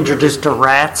were you introduced to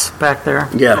Rats back there?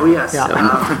 Yeah. Oh yes.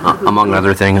 Among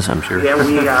other things, I'm sure. Yeah,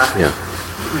 we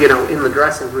in the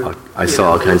dressing room. I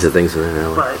saw all kinds of things in that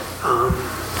alley. But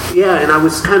and I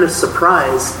was kind of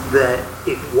surprised that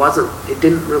it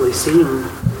didn't really seem,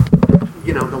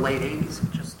 the late 80s.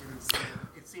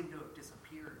 It seemed to have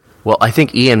disappeared. Well, I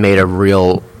think Ian made a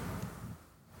real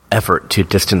effort to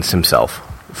distance himself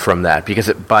from that, because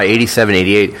by 87,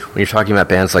 88, when you're talking about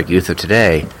bands like Youth of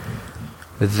Today,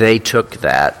 they took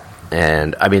that,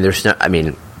 and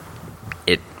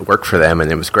it worked for them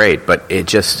and it was great, but it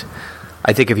just,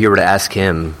 I think if you were to ask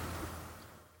him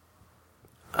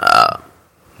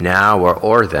now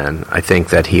or then, I think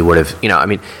that he would have,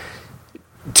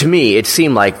 to me, it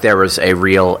seemed like there was a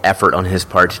real effort on his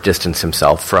part to distance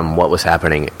himself from what was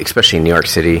happening, especially in New York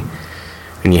City,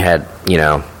 and you had,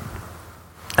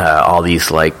 all these,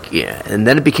 and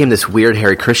then it became this weird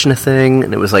Hare Krishna thing,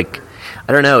 and it was like,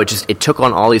 I don't know, it took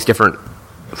on all these different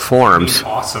forms.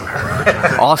 Awesome Hare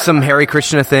Krishna. Awesome Hare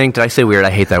Krishna thing. Did I say weird? I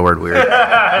hate that word, weird.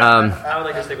 I would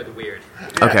like to stick with weird.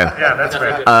 Okay. Yeah, that's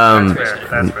fair.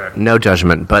 That's fair. No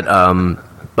judgment,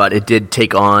 but it did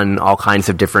take on all kinds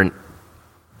of different,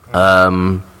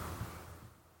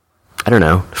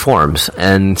 forms.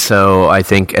 And so I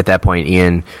think at that point,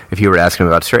 Ian, if you were asking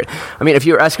him about straight, if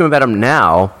you were asking him about him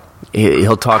now,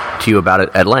 he'll talk to you about it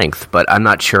at length, but I'm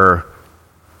not sure,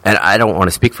 and I don't want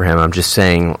to speak for him, I'm just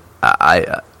saying,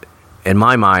 in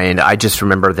my mind, I just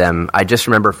remember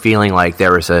feeling like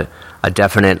there was a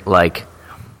definite,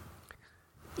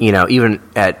 even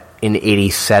in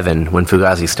 87, when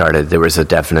Fugazi started, there was a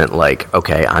definite,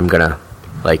 okay, I'm gonna,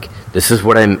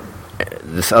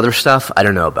 this other stuff, I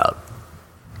don't know about.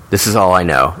 This is all I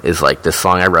know, is, this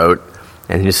song I wrote,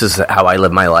 and this is how I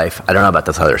live my life. I don't know about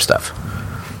this other stuff.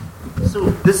 So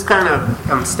this kind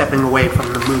of, I'm stepping away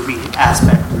from the movie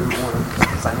aspect more,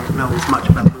 because I don't know as much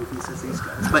about movies as these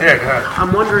guys. But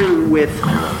I'm wondering,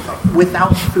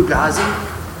 without Fugazi,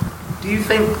 do you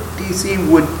think DC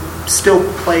would still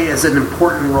play as an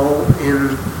important role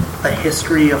in the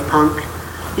history of punk?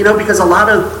 Because a lot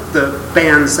of the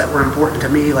bands that were important to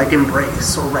me, like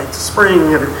Embrace or Rite to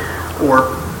Spring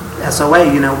or SOA,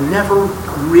 never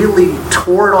really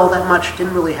toured all that much,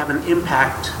 didn't really have an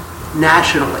impact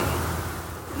nationally,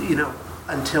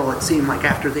 until it seemed like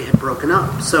after they had broken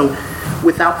up. So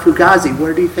without Fugazi,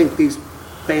 where do you think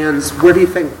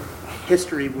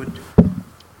history would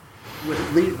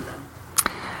leave them?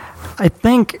 I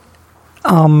think,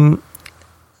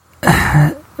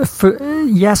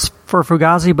 yes, for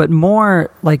Fugazi, but more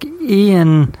like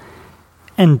Ian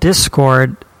and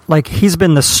Discord, he's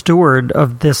been the steward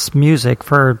of this music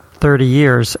for 30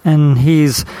 years, and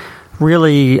he's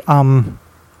really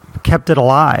kept it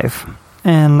alive.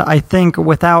 And I think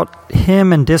without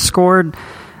him and Discord,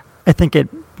 I think it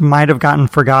might have gotten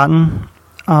forgotten.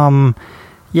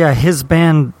 His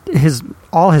band,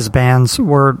 all his bands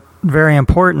were very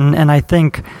important, and I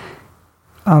think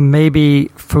maybe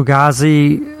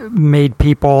Fugazi made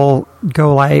people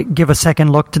go give a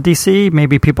second look to DC.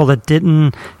 Maybe people that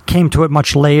came to it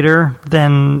much later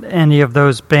than any of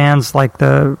those bands like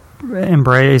the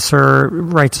Embrace or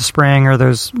Rites of Spring or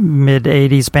those mid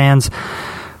 '80s bands.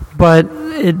 But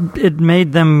it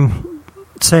made them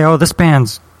say, "Oh, this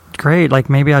band's great. Like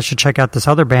maybe I should check out this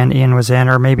other band Ian was in,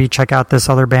 or maybe check out this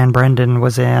other band Brendan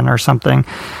was in, or something."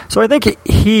 So I think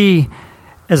he,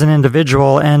 as an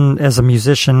individual and as a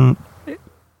musician,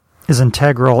 is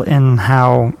integral in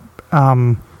how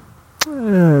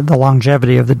the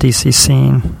longevity of the DC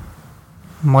scene.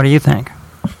 What do you think?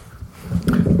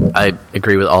 I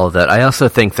agree with all of that. I also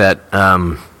think that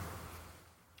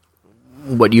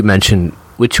what you mentioned,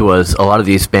 which was a lot of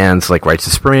these bands like Rites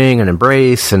of Spring and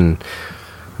Embrace, and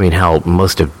I mean how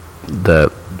most of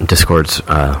the Discord's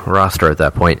roster at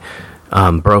that point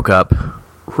broke up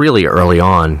really early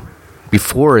on,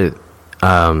 before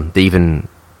they even...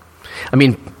 I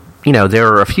mean,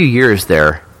 there were a few years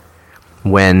there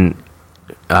when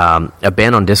a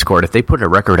band on Discord, if they put a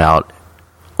record out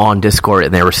on Discord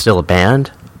and they were still a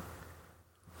band,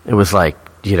 it was like,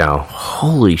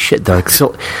 holy shit.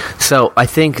 So I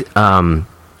think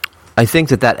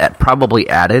that probably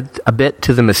added a bit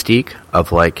to the mystique of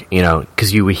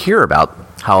because you would hear about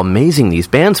how amazing these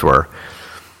bands were,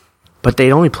 but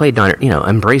they only played 9,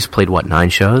 Embrace played 9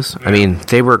 shows? Yeah. I mean,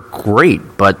 they were great,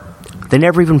 but they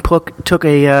never even took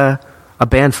a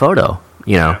band photo,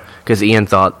 because Ian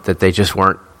thought that they just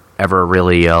weren't ever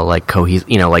really cohesive,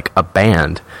 like a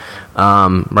band.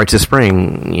 Rites of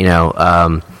Spring,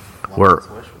 were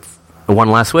One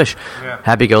Last Wish,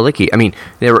 Happy Go Licky. I mean,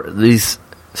 there were these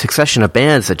succession of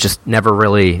bands that just never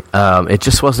really, it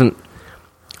just wasn't,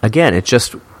 again, it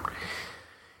just,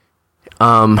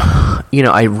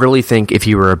 I really think if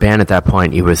you were a band at that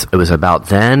point, it was about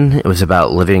then, it was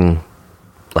about living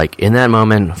in that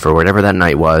moment for whatever that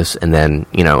night was, and then,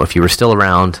 if you were still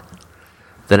around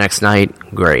the next night,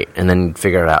 great, and then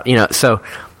figure it out, so,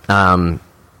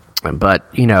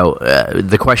 but,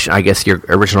 the question, I guess your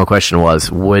original question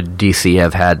was, would DC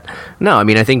have had... No, I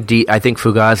mean, I think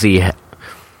Fugazi,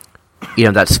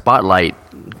 that spotlight,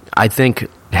 I think,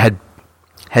 had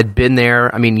been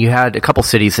there. I mean, you had a couple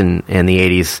cities in the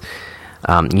 80s.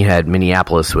 You had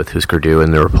Minneapolis with Husker Du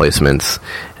and the Replacements,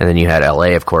 and then you had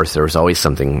LA, of course. There was always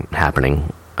something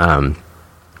happening.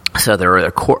 So there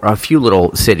were a few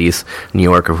little cities, New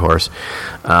York, of course.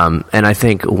 And I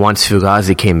think once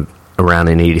Fugazi came around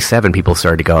in 87, people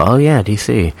started to go, oh yeah,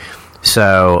 DC.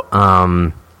 So,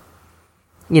 I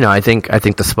think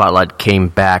the spotlight came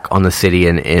back on the city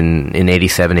in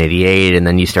 87, 88, and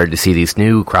then you started to see these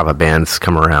new crop of bands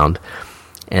come around,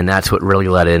 and that's what really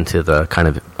led into the kind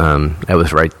of that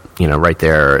was right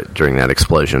there during that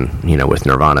explosion, with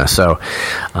Nirvana. So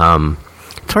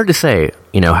it's hard to say,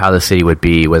 how the city would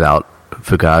be without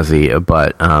Fugazi,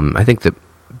 but I think the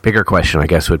bigger question, I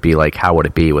guess, would be how would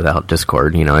it be without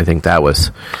Discord? I think that was,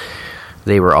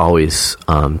 they were always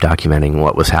documenting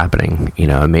what was happening.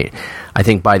 I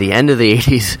think by the end of the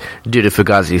 80s, due to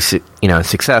Fugazi's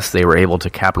success, they were able to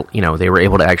they were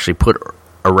able to actually put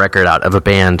a record out of a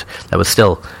band that was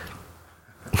still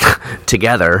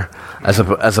together, as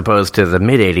opposed to the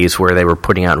mid 80s where they were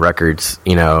putting out records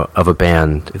of a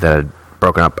band that had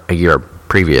broken up a year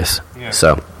previous. Yeah.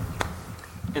 So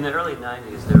in the early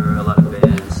 90s, there were a lot of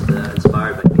bands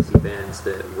inspired by DC bands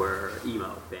that were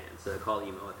emo bands, called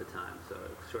emo at the time. So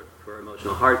short for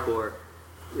emotional hardcore.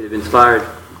 It had been inspired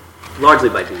largely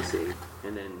by DC,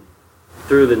 and then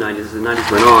through the 90s, as the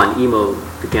 90s went on, emo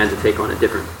began to take on a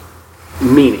different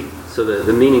meaning. So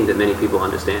the meaning that many people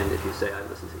understand, if you say, I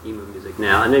listen to emo music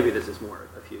now, and maybe this is more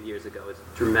a few years ago, it's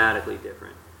dramatically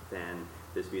different than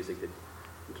this music that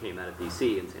came out of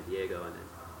DC and San Diego, and then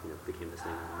became this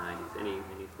thing in the 90s.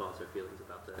 Any thoughts or feelings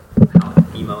about how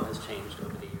emo has changed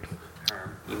over the years? The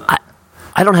term emo.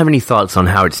 I don't have any thoughts on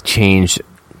how it's changed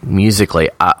musically.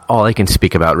 All I can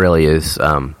speak about really is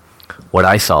what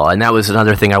I saw, and that was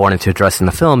another thing I wanted to address in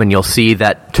the film. And you'll see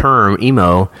that term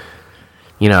emo.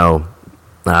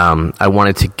 I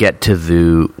wanted to get to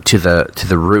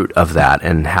the root of that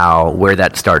and where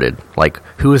that started.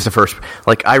 Who was the first?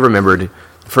 I remembered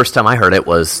the first time I heard it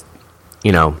was,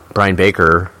 Brian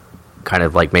Baker kind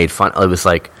of made fun. It was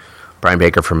Brian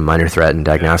Baker from Minor Threat and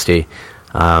Diagnosty.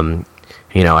 I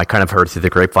kind of heard through the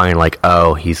grapevine,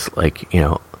 oh, he's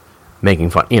making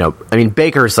fun. I mean,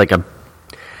 Baker's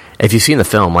if you've seen the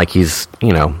film, like he's,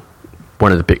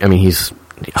 one of the big, he's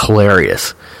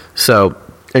hilarious. So,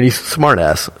 and he's a smart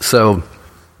ass. So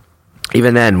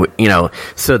even then,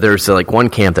 so there's like one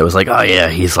camp that was like, oh yeah,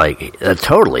 he's like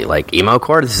totally like emo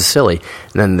core. This is silly.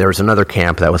 And then there was another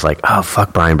camp that was like, oh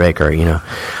fuck Brian Baker,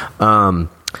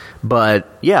 But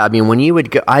yeah, when you would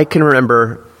go, I can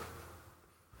remember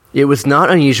it was not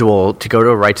unusual to go to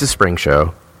a Rites of Spring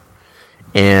show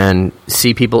and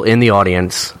see people in the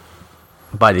audience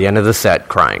by the end of the set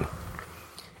crying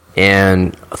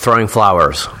and throwing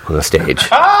flowers on the stage.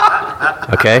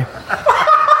 Okay?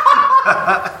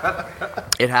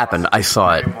 It happened. I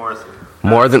saw it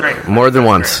more than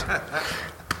once.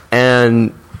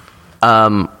 And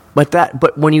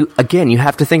but when you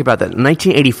have to think about that.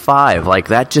 1985, like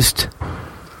that just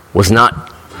was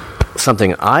not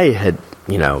something I had,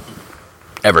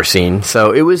 ever seen.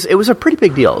 So it was a pretty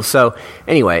big deal. So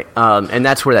anyway, and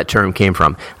that's where that term came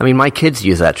from. My kids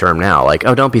use that term now, like,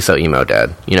 oh, don't be so emo,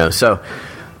 Dad. So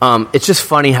it's just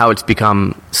funny how it's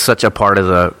become such a part of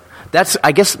the. That's,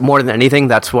 I guess, more than anything,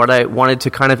 that's what I wanted to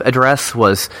kind of address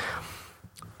was,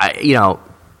 I know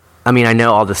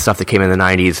all the stuff that came in the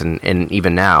 90s, and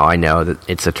even now I know that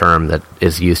it's a term that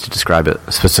is used to describe a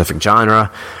specific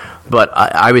genre, but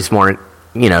I was more,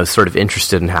 sort of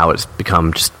interested in how it's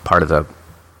become just part of the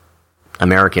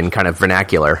American kind of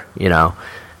vernacular,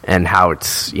 and how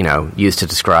it's, used to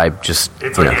describe just...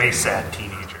 It's like any sad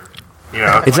teenager.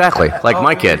 Exactly, like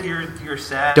my kid. You're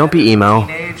sad. Don't be emo.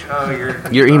 Teenage. Oh,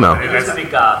 you're emo. It used to be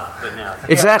goth, but now.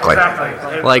 Exactly.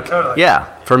 Like, Totally. yeah.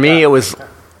 For me, it was.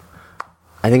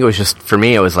 I think it was just for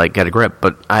me. It was like get a grip,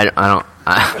 but I don't.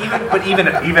 Even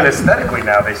aesthetically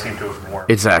now, they seem to have more.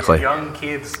 Exactly. Young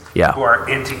kids Yeah. who are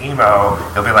into emo,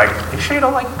 they'll be like, "You sure you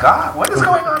don't like goth? What is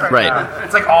going on Right. now?"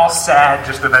 It's like all sad,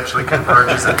 just eventually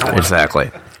converges into one.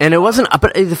 Exactly. And it wasn't.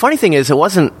 But the funny thing is, it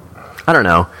wasn't. I don't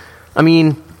know.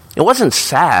 It wasn't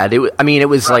sad. It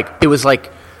was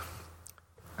like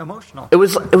Emotional. It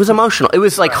was emotional. It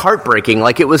was like heartbreaking.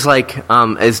 Like it was like,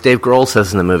 as Dave Grohl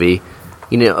says in the movie,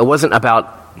 it wasn't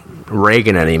about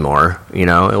Reagan anymore. It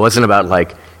wasn't about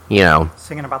like,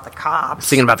 Singing about the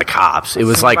cops. It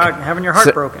was like about having your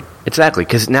heart broken. Exactly,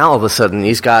 because now all of a sudden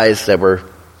these guys that we're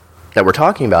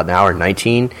talking about now are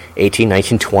 19, 18,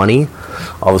 19, 20.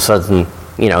 All of a sudden,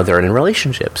 they're in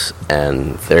relationships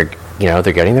and they're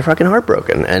getting their fucking heart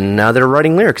broken, and now they're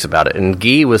writing lyrics about it. And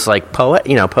Guy was like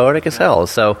poetic as hell.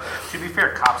 So To be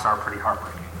fair, cops are pretty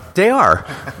heartbreaking. they are,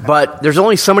 but there's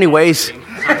only so many ways.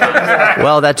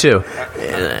 Well, that too.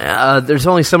 There's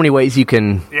only so many ways you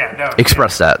can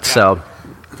express that. So,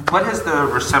 what is the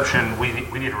reception? We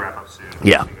need to wrap up soon.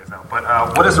 Yeah.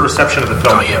 But what is the reception of the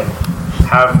film?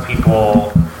 Have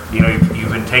people?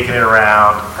 You've been taking it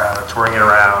around, touring it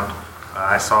around.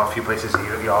 I saw a few places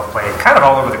you all played, kind of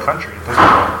all over the country.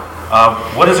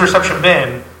 What has the reception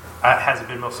been? Has it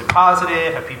been mostly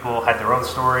positive? Have people had their own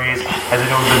stories? Has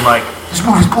anyone been like, this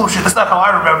movie's bullshit, that's not how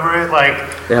I remember it?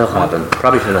 Like, that'll happen.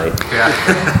 Probably tonight. Yeah.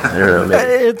 I don't know.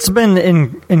 Maybe. It's been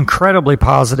incredibly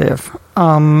positive.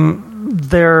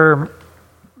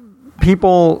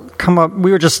 People come up.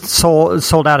 We were just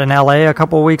sold out in LA a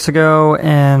couple of weeks ago,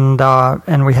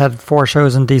 and we had 4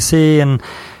 shows in DC and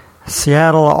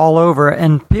Seattle, all over,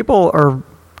 and people are,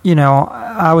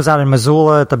 I was out in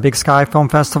Missoula at the Big Sky Film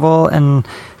Festival, and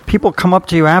people come up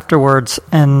to you afterwards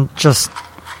and just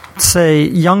say,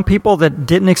 young people that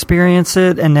didn't experience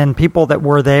it, and then people that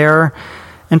were there,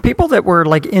 and people that were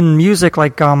like in music,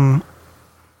 like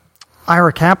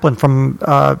Ira Kaplan from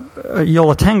Yo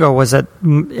La Tengo was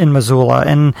in Missoula,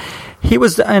 and he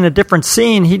was in a different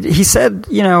scene. He said,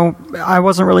 I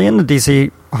wasn't really into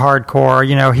DC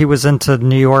hardcore. He was into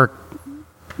New York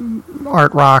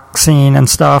art rock scene and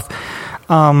stuff.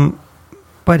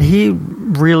 But he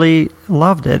really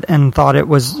loved it and thought it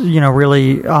was,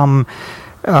 really,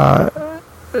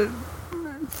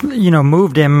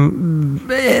 moved him.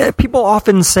 People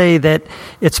often say that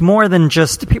it's more than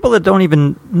just people that don't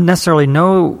even necessarily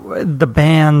know the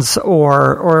bands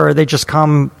or they just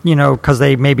come, because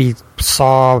they maybe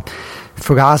saw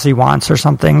Fugazi once or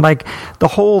something. Like the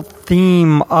whole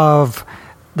theme of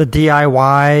the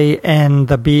DIY and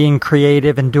the being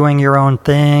creative and doing your own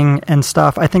thing and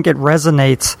stuff, I think it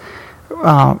resonates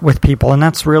with people, and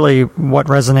that's really what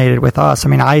resonated with us.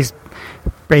 I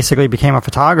basically became a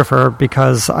photographer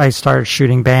because I started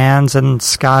shooting bands, and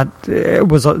Scott, it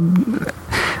was a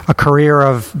career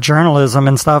of journalism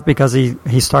and stuff because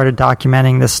he started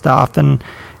documenting this stuff, and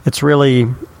it's really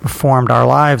formed our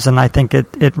lives, and I think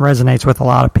it resonates with a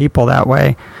lot of people that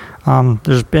way.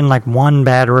 There's been like one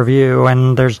bad review,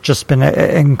 and there's just been an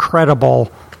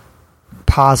incredible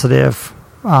positive,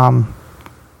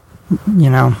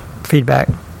 feedback.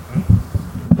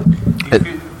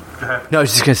 No, I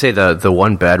was just going to say the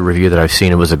one bad review that I've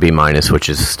seen, it was a B-, which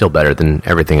is still better than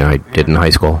everything I did in high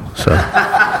school. So,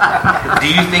 do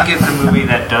you think it's a movie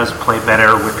that does play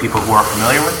better with people who are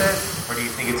familiar with it, or do you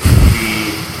think it's a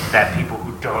movie that people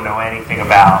who don't know anything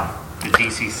about the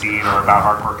DC scene or about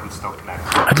hardcore can still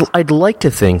connect to? I'd like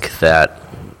to think that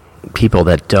people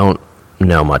that don't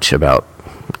know much about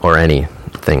or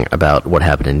anything about what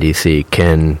happened in DC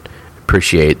can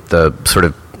appreciate the sort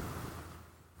of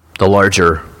the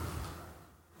larger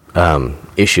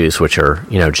issues, which are,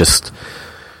 just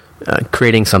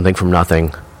creating something from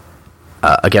nothing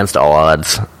against all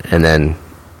odds, and then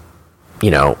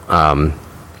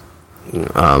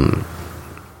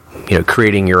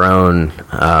creating your own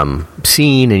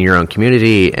scene in your own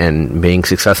community and being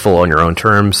successful on your own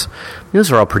terms.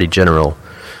 Those are all pretty general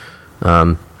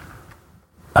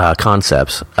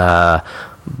concepts, but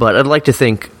I'd like to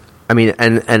think.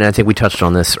 And I think we touched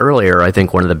on this earlier. I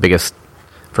think one of the biggest,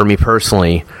 for me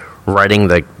personally, writing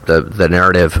the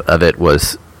narrative of it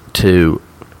was to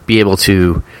be able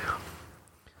to,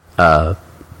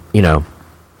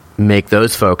 make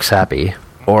those folks happy,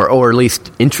 or at least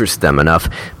interest them enough.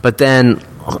 But then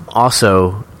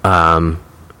also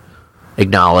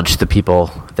acknowledge the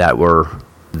people that were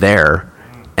there,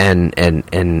 and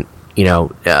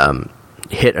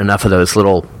hit enough of those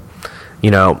little,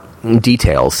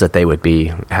 details that they would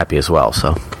be happy as well.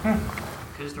 So.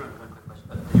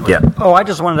 Yeah. Oh, I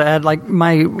just wanted to add, like,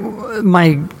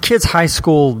 my kid's high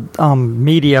school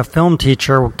media film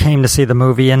teacher came to see the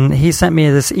movie, and he sent me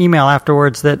this email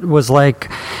afterwards that was like,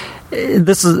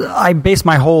 I based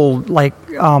my whole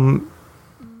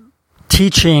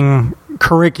teaching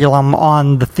curriculum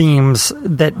on the themes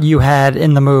that you had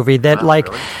in the movie. That really?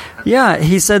 Yeah,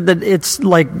 he said that it's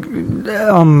like, check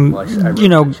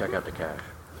out the cash.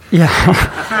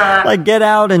 Yeah, like get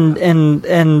out and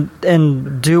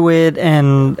do it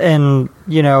and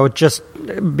just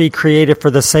be creative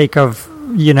for the sake of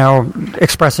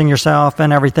expressing yourself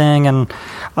and everything. And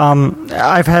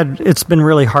it's been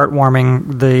really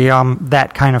heartwarming,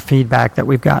 that kind of feedback that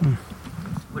we've gotten.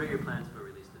 What are your plans for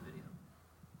release the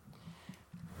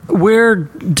video? We're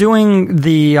doing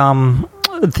the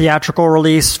theatrical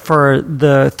release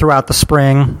throughout the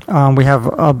spring. We have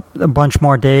a bunch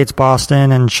more dates,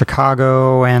 Boston and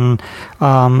Chicago, and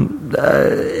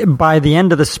by the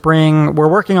end of the spring, we're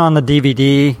working on the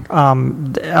DVD,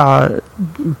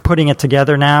 putting it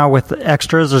together now with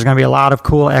extras. There's going to be a lot of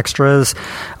cool extras,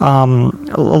 a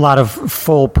lot of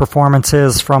full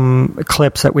performances from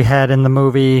clips that we had in the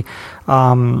movie,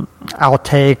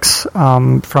 outtakes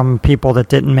from people that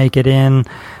didn't make it in.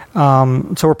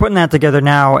 So we're putting that together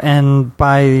now, and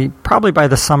probably by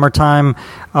the summertime,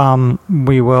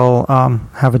 we will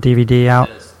have a DVD out.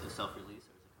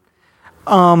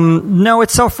 No,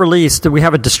 it's self-released. We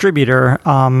have a distributor,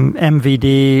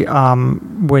 MVD,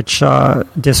 which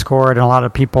Discord and a lot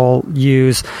of people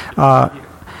use.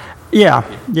 Yeah,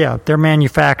 they're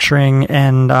manufacturing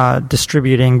and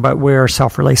distributing, but we're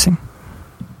self-releasing.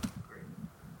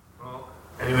 Well,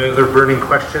 any other burning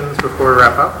questions before we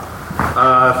wrap up?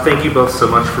 Thank you both so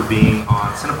much for being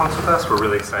on Cinepunks with us. We're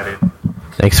really excited.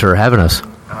 Thanks for having us.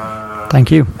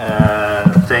 Thank you.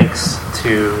 Thanks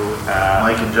to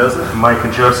Mike and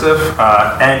Joseph,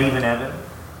 and even Evan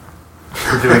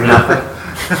for doing nothing.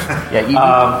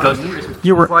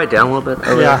 You were quiet down a little bit.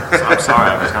 Yeah. I'm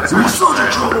sorry. I was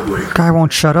not Guy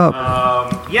won't shut up.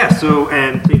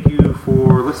 And thank you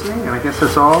for listening. And I guess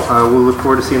that's all. We'll look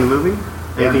forward to seeing the movie.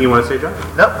 Anything you want to say, John?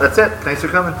 Nope, that's it. Thanks for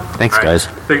coming. Thanks, guys.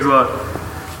 Thanks a lot.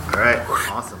 All right.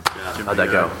 Awesome. How'd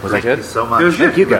that go? Was that good? Thank you so much. It was good. You go.